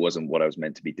ultimately it wasn't what I was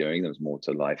meant to be doing. There was more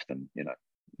to life than,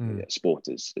 Mm. yeah, sport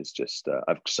is just. I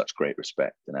have such great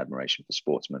respect and admiration for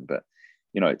sportsmen, but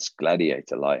it's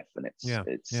gladiator life, and it's Yeah.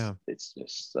 it's Yeah. it's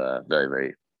just very,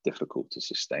 very difficult to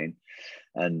sustain.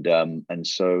 And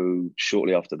so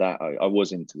shortly after that, I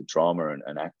was into the drama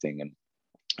and acting and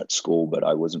at school, but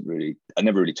I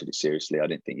never really took it seriously. I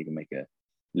didn't think you can make a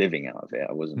living out of it.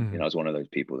 I wasn't, Mm. I was one of those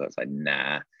people that's like,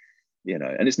 nah,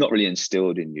 and it's not really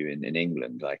instilled in you in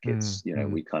England. Like Mm. it's,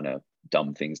 Mm. we kind of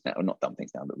dumb things down, or not dumb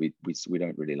things down, but we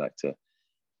don't really like to.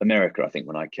 America, I think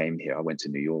when I came here, I went to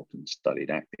New York and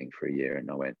studied acting for a year, and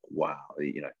I went, wow,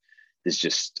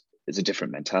 there's a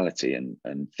different mentality,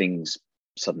 and things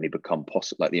suddenly become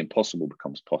possible. Like the impossible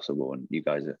becomes possible, and you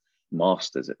guys are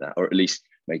masters at that, or at least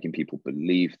making people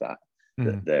believe that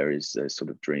Mm. there is a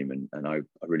sort of dream, and I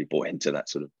really bought into that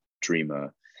sort of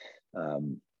dreamer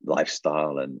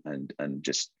lifestyle, and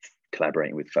just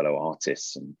collaborating with fellow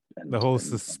artists and The and whole and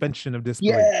suspension of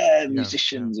disbelief. yeah, Yeah. Yeah.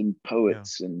 musicians and Yeah.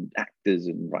 poets and actors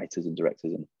and writers and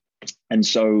directors, and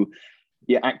so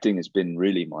yeah, acting has been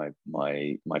really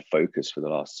my focus for the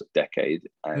last decade.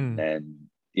 And Mm. then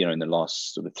in the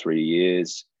last sort of 3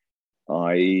 years,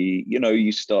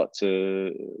 you start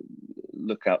to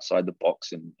look outside the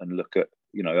box, and look at,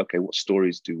 okay, what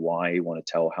stories do I want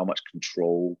to tell? How much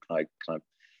control can I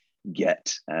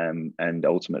get? And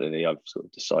ultimately, I've sort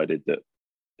of decided that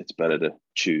it's better to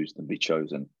choose than be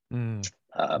chosen, Mm.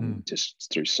 Mm. just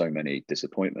through so many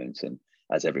disappointments, and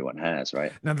as everyone has,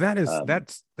 right? Now that is Um,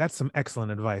 that's some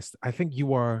excellent advice. I think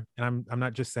you are, and I'm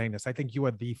not just saying this. I think you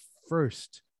are the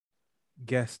first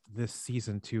guest this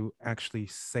season to actually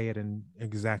say it in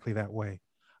exactly that way.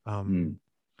 mm,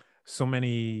 So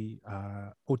many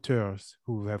auteurs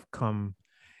who have come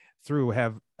through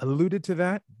have alluded to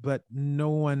that, but no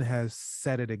one has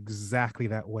said it exactly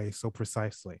that way so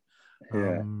precisely.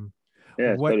 yeah, Um,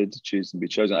 yeah, it's what? better to choose than be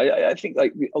chosen. I think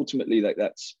like ultimately, like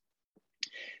that's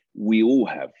we're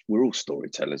all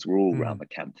storytellers. We're all around Mm, the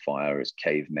campfire as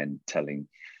cavemen telling,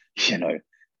 you know,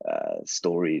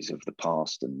 stories of the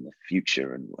past and the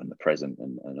future, and the present.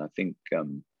 And I think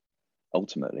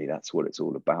ultimately that's what it's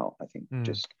all about. I think mm,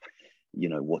 just,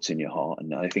 what's in your heart.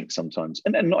 And I think sometimes,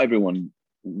 and not everyone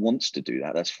wants to do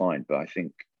that. That's fine. But I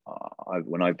think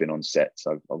when I've been on sets,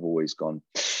 I've always gone,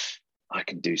 I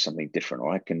can do something different,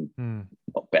 or I can mm,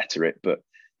 not better it, but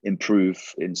improve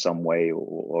in some way,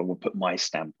 or put my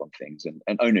stamp on things, and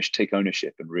take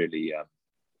ownership, and really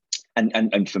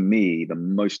and for me the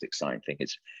most exciting thing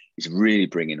is really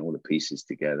bringing all the pieces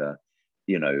together,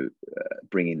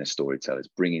 bringing the storytellers,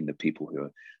 bringing the people who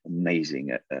are amazing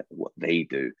at what they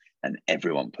do, and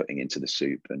everyone putting into the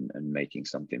soup, and making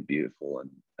something beautiful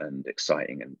and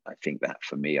exciting. And I think that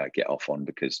for me I get off on,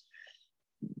 because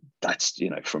that's,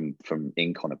 from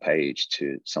ink on a page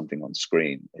to something on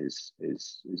screen is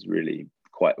really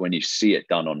quite, when you see it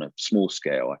done on a small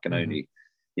scale, I can mhm. only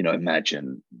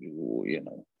imagine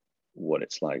what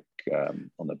it's like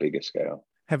on the bigger scale.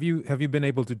 Have you been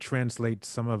able to translate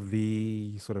some of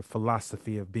the sort of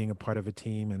philosophy of being a part of a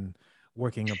team and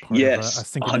working a part of a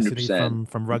Yes, synchronicity 100%.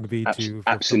 from rugby to filmmaking?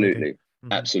 Absolutely,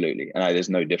 Mhm. absolutely. And there's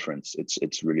no difference.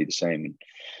 It's really the same.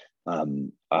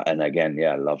 And again,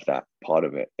 yeah, I love that part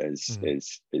of it, Mhm.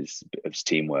 is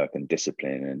teamwork and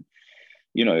discipline. And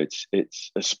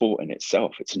it's a sport in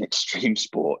itself. It's an extreme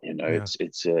sport. Yeah.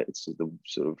 It's the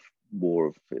sort of war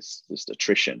of, it's just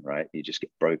attrition, right? You just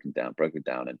get broken down,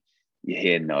 and you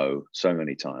hear no so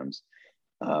many times.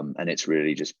 And it's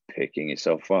really just picking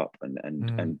yourself up,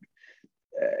 Mm,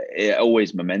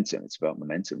 always momentum. It's about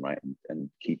momentum, right? And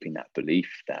keeping that belief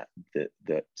that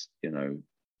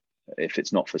if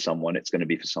it's not for someone, it's going to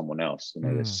be for someone else.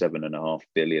 There's mm, 7.5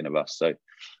 billion of us, so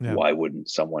yeah. why wouldn't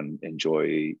someone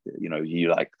enjoy? You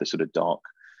like the sort of dark,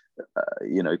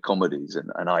 comedies,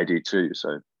 and I do too.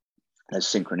 So there's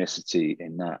synchronicity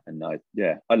in that, and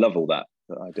I love all that.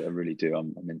 I really do.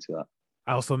 I'm into that.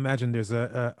 I also imagine there's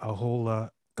a whole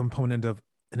component of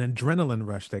an adrenaline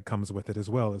rush that comes with it as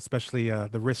well, especially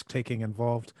the risk taking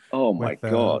involved Oh my with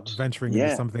god, venturing into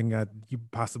yeah, something you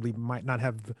possibly might not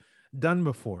have done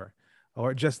before,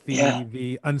 or just yeah.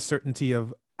 the uncertainty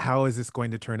of how is this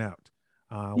going to turn out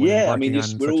when Yeah, I mean, embarking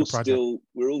on we're such all a project. still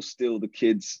we're all still the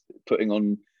kids putting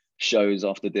on shows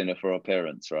after dinner for our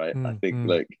parents, right? I think mm.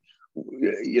 like,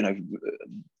 you know,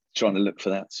 trying to look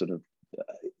for that sort of,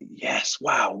 yes,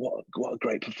 wow, what a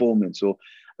great performance. Or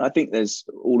I think there's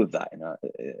all of that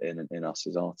in us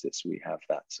as artists. We have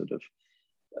that sort of,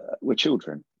 we're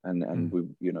children, and we,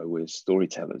 you know, we're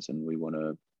storytellers, and we want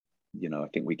to, you know, I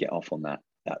think we get off on that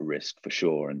risk for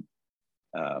sure. And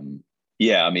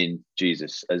yeah, I mean,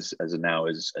 Jesus, as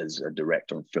a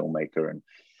director and filmmaker, and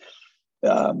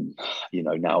you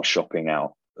know, now shopping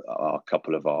out a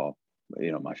couple of our,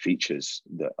 you know, my features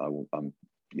that I'm,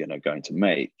 you know, going to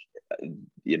make,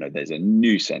 you know, there's a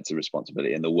new sense of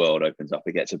responsibility, and the world opens up.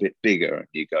 It gets a bit bigger, and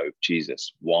you go,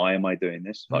 Jesus, why am I doing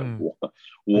this? Like,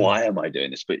 why am I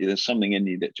doing this? But there's something in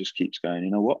you that just keeps going,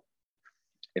 you know what?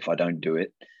 If I don't do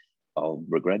it, I'll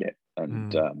regret it.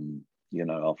 And, you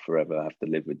know, I'll forever have to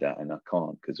live with that. And I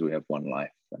can't, because we have one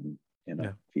life. And, you know,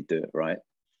 if you do it right,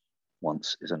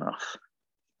 once is enough.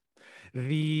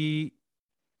 The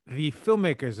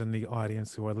filmmakers in the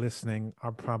audience who are listening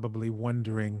are probably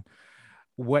wondering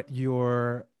what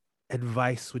your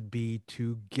advice would be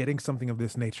to getting something of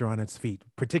this nature on its feet,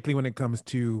 particularly when it comes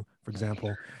to, for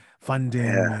example, funding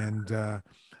and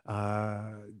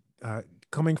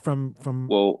coming from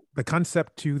the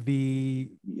concept to the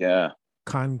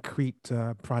concrete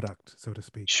product, so to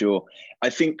speak. Sure. I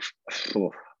think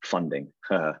funding,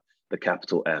 the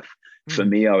capital F. For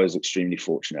me, I was extremely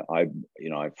fortunate. I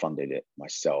funded it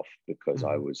myself because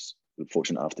I was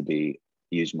fortunate enough to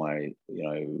use my, you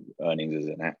know, earnings as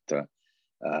an actor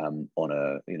on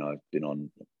a, you know, I've been on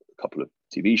a couple of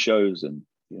TV shows, and,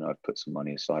 you know, I've put some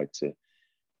money aside to,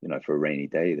 you know, for a rainy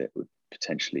day that would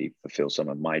potentially fulfill some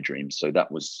of my dreams. So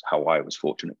that was how I was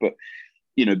fortunate. But,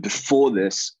 you know, before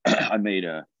this, I made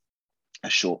a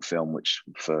short film, which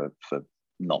for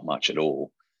not much at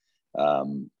all.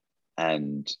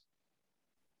 And,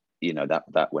 you know,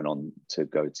 that went on to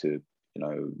go to, you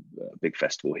know, a big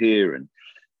festival here and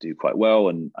do quite well.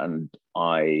 And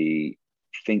I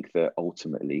think that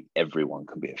ultimately everyone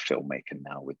can be a filmmaker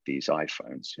now with these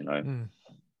iPhones, you know,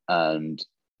 and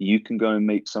you can go and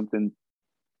make something,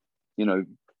 you know,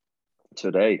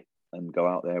 today, and go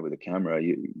out there with a camera.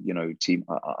 You know, team.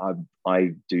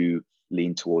 I do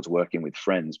lean towards working with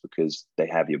friends because they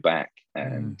have your back,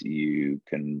 and you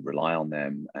can rely on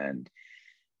them, and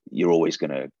you're always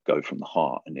going to go from the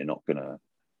heart, and you're not going to,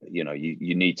 you know,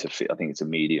 you need to feel, I think it's a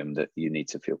medium that you need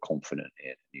to feel confident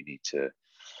in. You need to,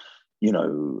 you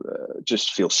know,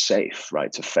 just feel safe,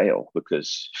 right, to fail,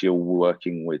 because if you're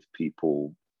working with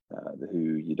people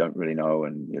who you don't really know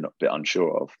and you're not a bit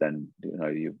unsure of, then, you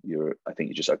know, you're I think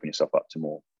you just open yourself up to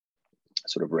more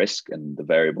sort of risk, and the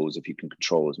variables, if you can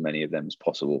control as many of them as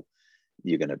possible,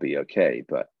 you're going to be okay.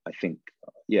 But I think,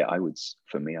 yeah, I would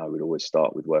always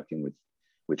start with working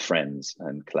with friends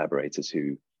and collaborators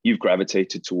who you've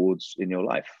gravitated towards in your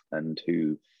life, and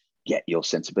who get your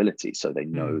sensibility, so they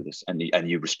know this, and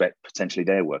you respect potentially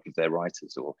their work if they're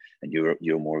writers, and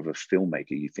you're more of a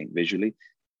filmmaker, you think visually.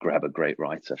 Grab a great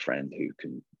writer friend who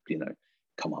can, you know,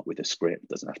 come up with a script. It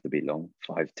doesn't have to be long,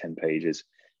 5-10 pages,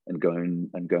 and go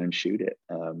and shoot it.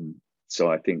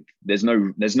 So I think there's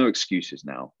no excuses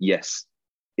now. Yes,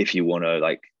 if you want to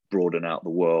like broaden out the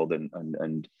world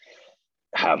and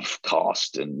have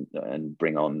cast and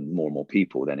bring on more and more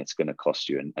people, then it's going to cost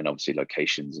you, and obviously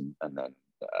locations and then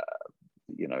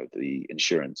you know, the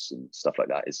insurance and stuff like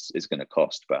that is going to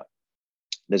cost. But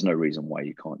there's no reason why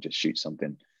you can't just shoot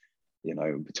something, you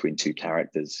know, between two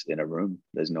characters in a room.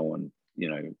 There's no one, you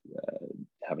know,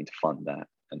 having to fund that.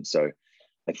 And so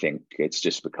I think it's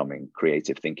just becoming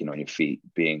creative thinking on your feet,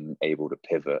 being able to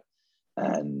pivot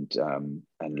and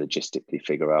logistically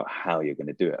figure out how you're going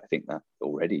to do it. I think that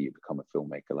already you become a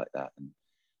filmmaker like that. And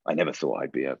I never thought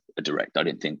I'd be a director. I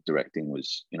didn't think directing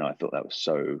was, you know, I thought that was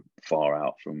so far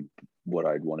out from what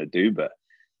I'd want to do, but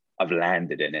I've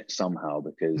landed in it somehow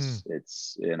because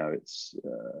it's, you know, it's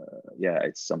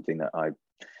it's something that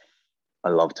I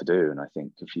love to do. And I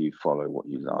think if you follow what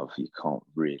you love, you can't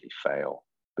really fail,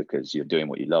 because you're doing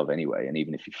what you love anyway. And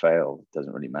even if you fail, it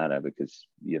doesn't really matter, because,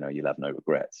 you know, you'll have no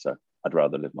regrets. So I'd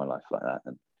rather live my life like that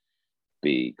than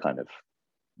be kind of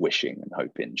wishing and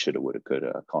hoping shoulda, woulda,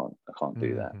 coulda. I can't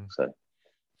do that. So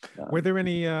were there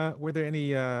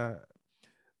any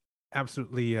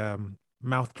absolutely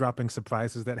mouth-dropping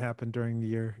surprises that happened during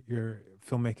your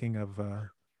filmmaking of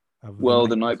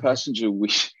The Night Passenger?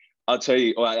 I'll tell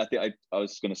you. Well, I think I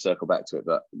was going to circle back to it,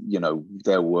 but, you know,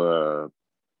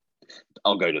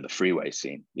 I'll go to the freeway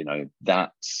scene. You know,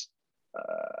 that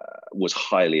was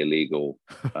highly illegal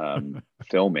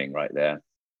filming right there,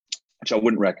 which I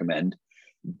wouldn't recommend.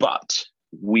 But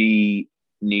we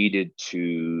needed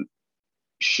to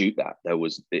shoot that.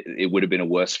 It would have been a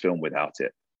worse film without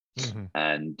it. Mm-hmm.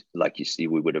 And like you see,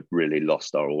 we would have really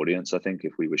lost our audience, I think,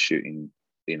 if we were shooting,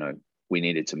 we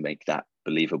needed to make that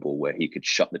believable, where he could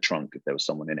shut the trunk if there was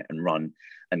someone in it and run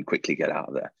and quickly get out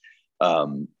of there.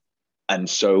 And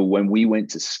so when we went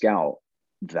to scout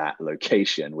that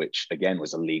location, which again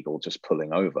was illegal, just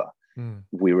pulling over,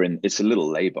 we were it's a little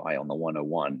lay-by on the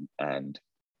 101, and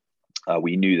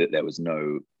we knew that there was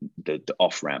the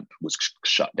off-ramp was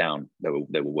shut down. They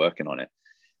were working on it.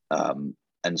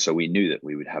 And so we knew that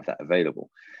we would have that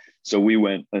available. So we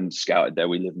went and scouted there.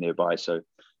 We live nearby. So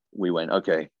we went,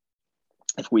 okay,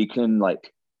 if we can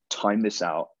like time this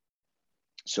out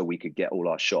so we could get all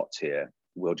our shots here,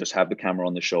 we'll just have the camera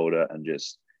on the shoulder and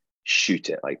just shoot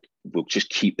it. Like, we'll just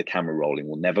keep the camera rolling.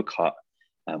 We'll never cut.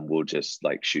 And we'll just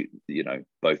like shoot,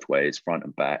 both ways, front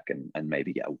and back, and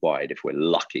maybe get a wide if we're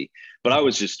lucky. But I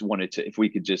was just wanted to, if we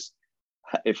could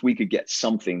get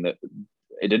something that,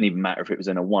 it didn't even matter if it was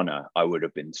in a oneer, I would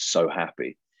have been so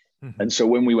happy. Mm-hmm. And so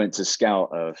when we went to scout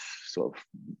a sort of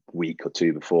week or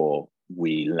two before,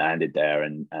 we landed there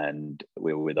and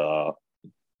we were with our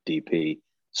DP.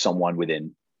 Someone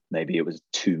within, maybe it was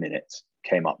 2 minutes,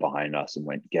 came up behind us and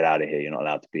went, "Get out of here. You're not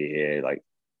allowed to be here. Like,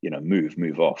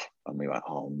 move off." And we were like,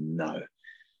 "Oh no."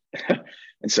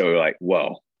 And so we're like,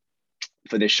 well,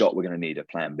 for this shot, we're going to need a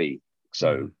plan B.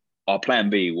 So our plan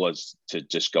B was to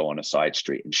just go on a side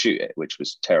street and shoot it, which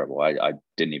was terrible. I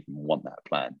didn't even want that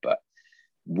plan, but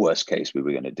worst case, we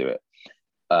were going to do it.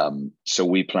 So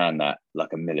we planned that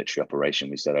like a military operation.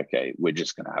 We said, okay, we're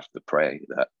just going to have to pray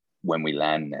that when we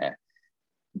land there,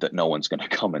 that no one's going to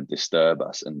come and disturb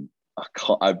us. And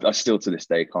I still to this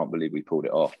day can't believe we pulled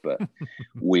it off, but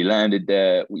we landed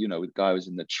there, the guy was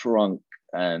in the trunk,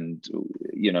 and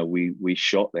we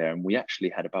shot there, and we actually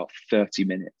had about 30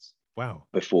 minutes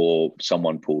before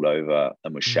someone pulled over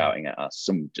and was shouting at us,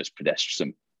 some just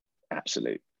pedestrian, some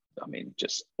absolute,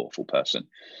 just awful person,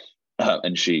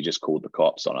 and she just called the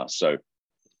cops on us. So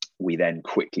we then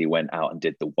quickly went out and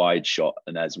did the wide shot,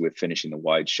 and as we're finishing the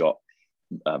wide shot,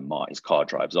 Marty's car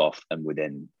drives off, and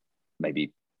within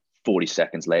maybe 40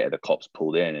 seconds later, the cops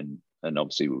pulled in, and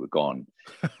obviously we were gone.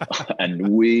 and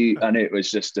it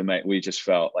was just we just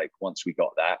felt like once we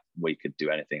got that, we could do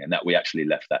anything. And that we actually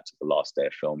left that to the last day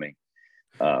of filming.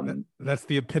 That's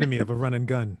the epitome of a run and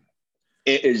gun.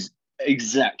 It is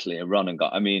exactly a run and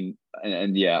gun.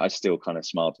 And yeah, I still kind of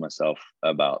smiled to myself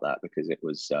about that, because it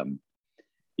was,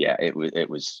 it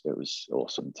was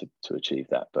awesome to achieve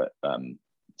that, but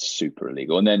super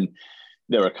illegal. And then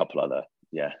there are a couple other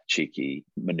cheeky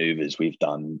maneuvers we've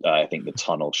done. I think the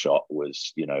tunnel shot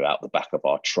was out the back of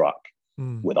our truck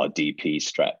with our DP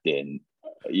strapped in,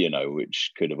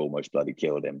 which could have almost bloody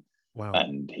killed him. Wow.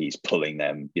 And he's pulling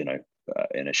them in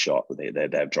a shot.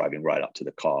 They're driving right up to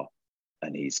the car,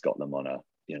 and he's got them on a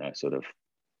sort of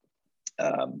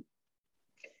they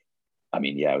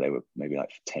were maybe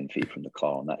like 10 feet from the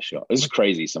car on that shot. It was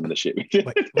crazy, some of the shit we did.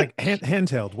 like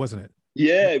handheld, wasn't it?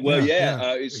 Yeah, well, he's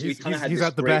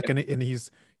out the back, and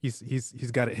he's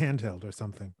got it handheld or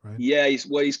something, right? Yeah,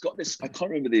 he's got this. I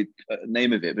can't remember the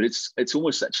name of it, but it's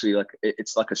almost actually like it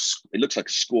looks like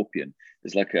a scorpion.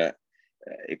 There's like it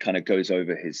kind of goes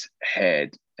over his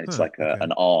head, and it's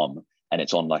an arm, and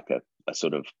it's on like a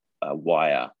sort of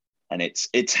wire, and it's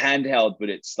handheld, but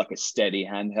it's like a steady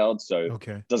handheld, so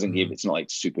it doesn't give. It's not like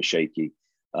super shaky.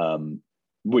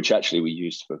 Which actually we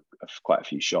used for quite a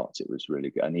few shots. It was really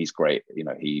good, and he's great.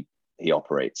 He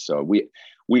operates. So we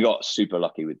got super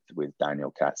lucky with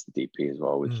Daniel Katz, the DP, as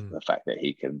well, with the fact that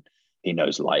he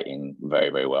knows lighting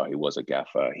very, very well. He was a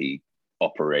gaffer. He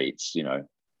operates, and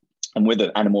with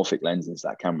the anamorphic lenses,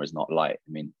 that camera is not light.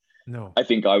 No. I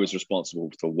think I was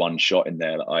responsible for one shot in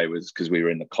there. Because we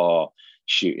were in the car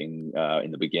shooting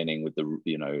in the beginning with the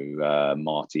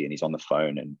Marty, and he's on the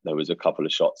phone, and there was a couple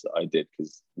of shots that I did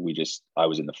because I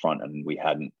was in the front, and we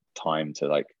hadn't time to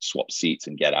like swap seats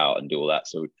and get out and do all that.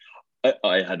 So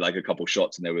I had like a couple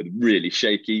shots, and they were really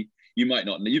shaky.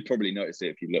 You'd probably notice it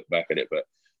if you look back at it, but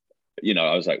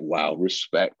I was like, wow,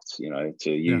 respect,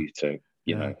 to you to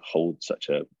hold such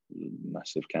a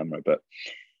massive camera. But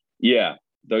yeah,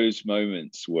 those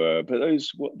moments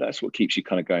that's what keeps you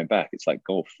kind of going back. It's like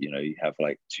golf, you have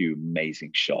like two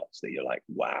amazing shots that you're like,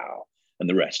 wow, and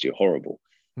the rest you're horrible.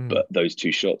 But those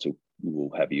two shots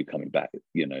will have you coming back,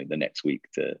 the next week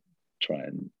to try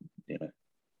and,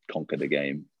 conquer the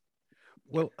game.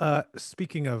 Well,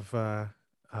 speaking of the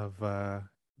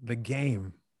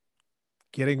game,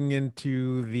 getting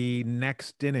into the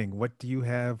next inning, what do you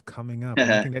have coming up?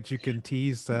 Anything that you can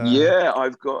tease? Yeah,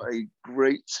 I've got a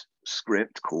great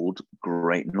script called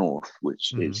Great North,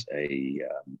 which is a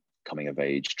coming of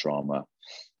age drama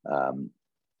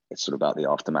it's sort of about the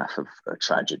aftermath of a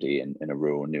tragedy in a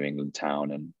rural New England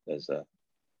town, and there's a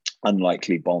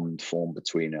unlikely bond formed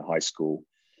between a high school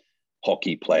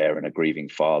hockey player and a grieving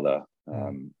father.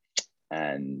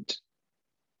 And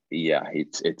yeah,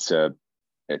 it's a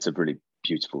really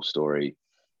beautiful story,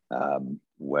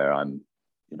 where I'm,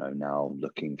 now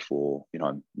looking for,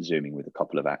 I'm Zooming with a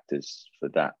couple of actors for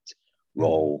that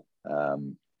role.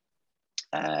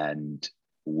 And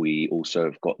we also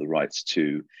have got the rights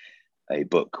to a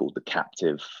book called The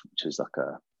Captive, which is like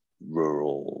a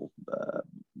rural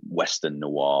Western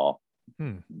noir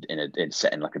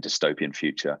set in like a dystopian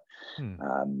future,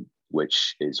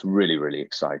 which is really, really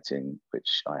exciting,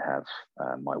 which I have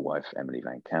my wife, Emily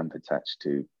Van Camp, attached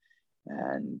to.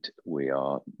 And we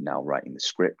are now writing the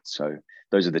script. So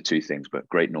those are the two things. But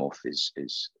Great North is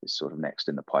sort of next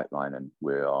in the pipeline, and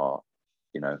we are,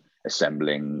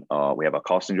 assembling. We have our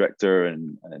casting director,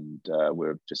 and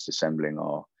we're just assembling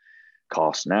our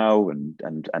cast now,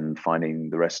 and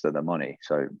finding the rest of the money.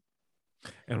 So.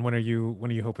 And when are you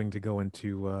hoping to go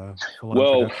into full-on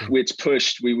well production? It's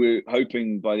pushed. We were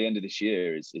hoping by the end of this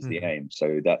year is the aim.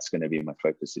 So that's going to be my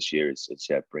focus this year. Is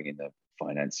bringing the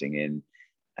financing in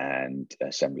and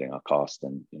assembling our cast,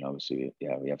 and obviously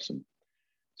we have some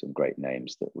great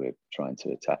names that we're trying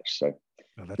to attach. So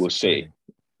we'll see.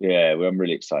 Yeah, I'm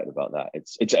really excited about that.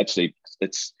 It's actually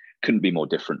couldn't be more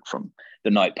different from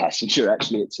The Night Passenger.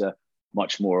 Actually, it's a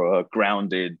much more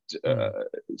grounded,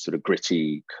 sort of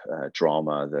gritty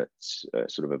drama that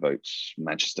sort of evokes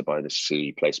Manchester by the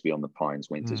Sea, Place Beyond the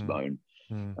Pines, Winter's Bone,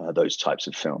 those types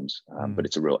of films. But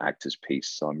it's a real actor's piece.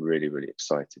 So I'm really, really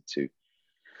excited to,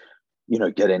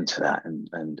 get into that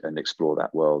and explore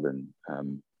that world. And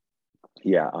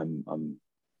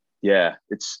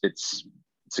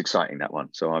it's exciting, that one.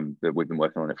 So we've been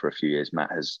working on it for a few years.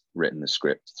 Matt has written the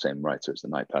script, same writer as The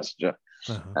Night Passenger,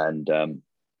 and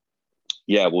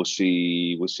we'll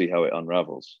see how it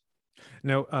unravels.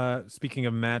 Now, speaking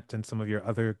of Matt and some of your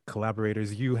other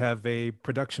collaborators, you have a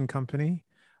production company.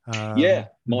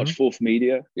 March 4th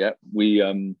Media. Yeah, we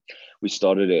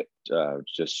started it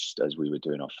just as we were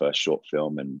doing our first short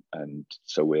film, and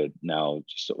so we're now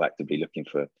just sort of actively looking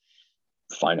for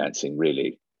financing,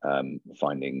 really,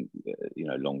 finding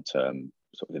long-term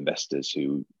sort of investors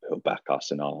who'll back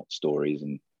us in our stories.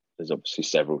 And there's obviously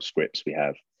several scripts we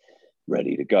have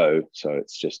ready to go, so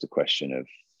it's just a question of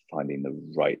finding the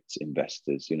right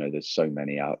investors. There's so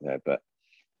many out there, but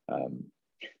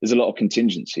there's a lot of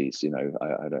contingencies.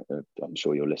 I'm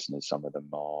sure your listeners, some of them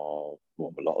are,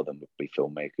 well, a lot of them would be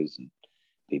filmmakers and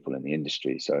people in the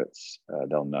industry, so it's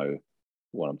they'll know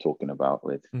what I'm talking about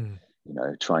with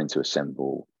trying to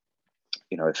assemble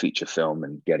a feature film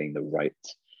and getting the right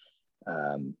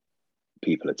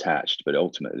people attached. But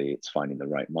ultimately it's finding the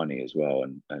right money as well,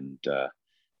 and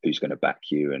who's going to back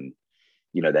you. And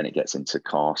then it gets into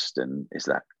cast, and is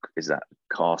that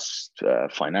cast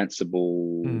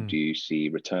financeable? Do you see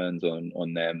returns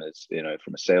on them, as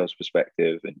from a sales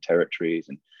perspective and territories?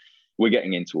 And we're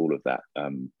getting into all of that,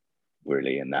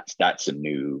 really. And that's a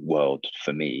new world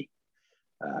for me,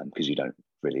 because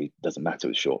doesn't matter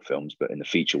with short films, but in the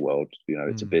feature world,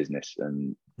 it's a business,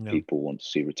 and people want to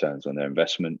see returns on their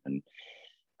investment. And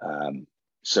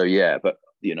but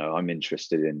I'm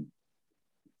interested in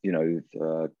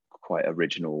quite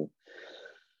original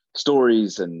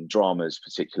stories and dramas,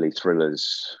 particularly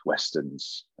thrillers,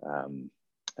 westerns, and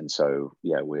so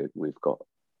we've got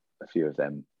a few of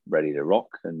them ready to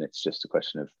rock, and it's just a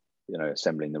question of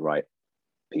assembling the right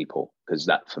people, because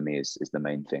that for me is the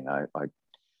main thing.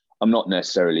 I'm not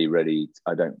necessarily ready.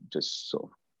 I don't just sort of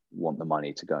want the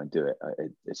money to go and do it.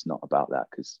 It's not about that,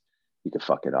 because you could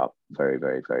fuck it up very,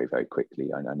 very, very, very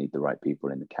quickly. I need the right people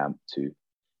in the camp to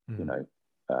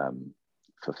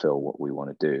fulfill what we want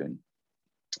to do, and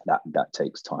that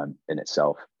takes time in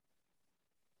itself.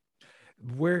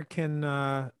 Where can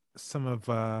some of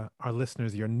our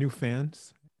listeners, your new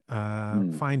fans,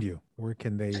 find you? Where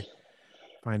can they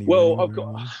find you? Well,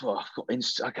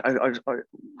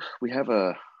 we have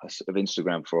a sort of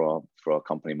Instagram for our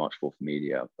company, March 4th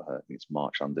Media. I think it's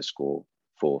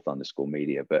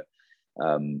March_4_media. But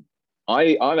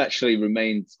I've actually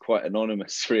remained quite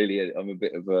anonymous, really. I'm a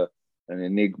bit of an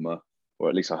enigma, or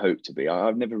at least I hope to be.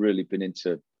 I've never really been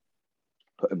into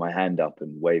putting my hand up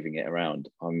and waving it around.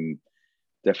 I'm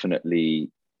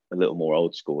definitely a little more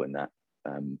old school in that.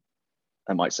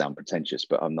 That might sound pretentious,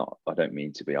 but I'm not. I don't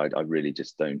mean to be. I really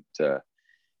just don't. Don't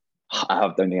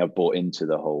think I've bought into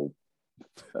the whole,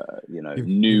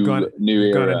 you've gone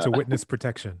into witness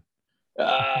protection.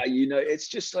 It's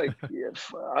just like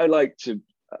I like to.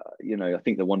 I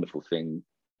think the wonderful thing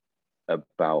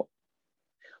about,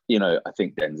 I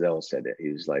think Denzel said it. He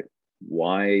was like,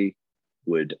 why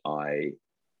would I,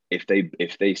 if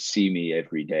they see me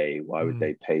every day, why would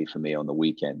they pay for me on the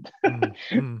weekend?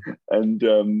 And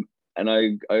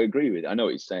I agree with it. I know what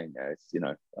you're saying there. It's,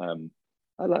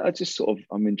 I just sort of,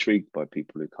 I'm intrigued by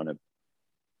people who kind of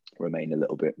remain a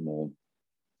little bit more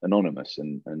anonymous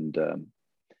and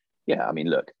yeah, I mean,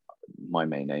 look, my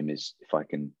main aim is if I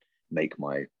can make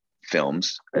my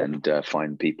films and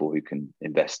find people who can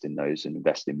invest in those and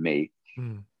invest in me,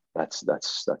 that's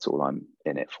all I'm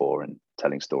in it for, and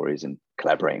telling stories and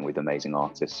collaborating with amazing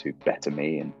artists who better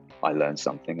me and I learn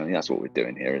something. I mean, that's what we're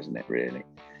doing here, isn't it, really?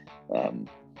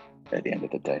 At the end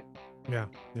of the day. Yeah.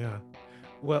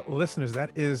 Well, listeners, that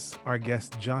is our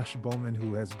guest, Josh Bowman,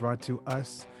 who has brought to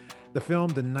us the film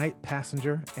The Night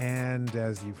Passenger. And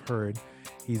as you've heard,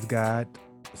 he's got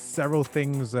several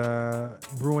things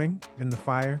brewing in the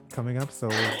fire coming up. So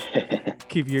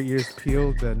keep your ears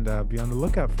peeled and be on the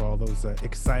lookout for all those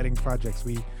exciting projects.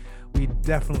 We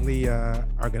definitely are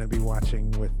going to be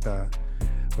watching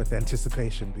with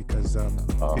anticipation, because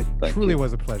it truly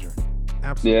was a pleasure.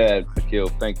 Absolutely. Yeah, Akil,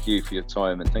 thank you for your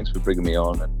time, and thanks for bringing me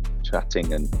on and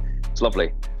chatting, and it's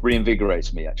lovely.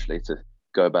 Reinvigorates me actually to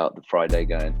go about the Friday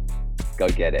going, go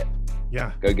get it.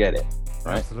 Yeah. Go get it.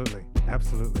 Right?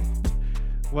 Absolutely.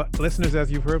 Well, listeners,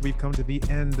 as you've heard, we've come to the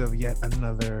end of yet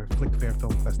another Flickfare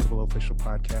Film Festival official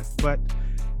podcast. But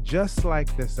just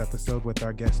like this episode with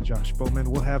our guest, Josh Bowman,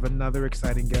 we'll have another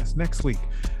exciting guest next week.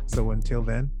 So until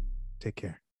then, take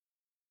care.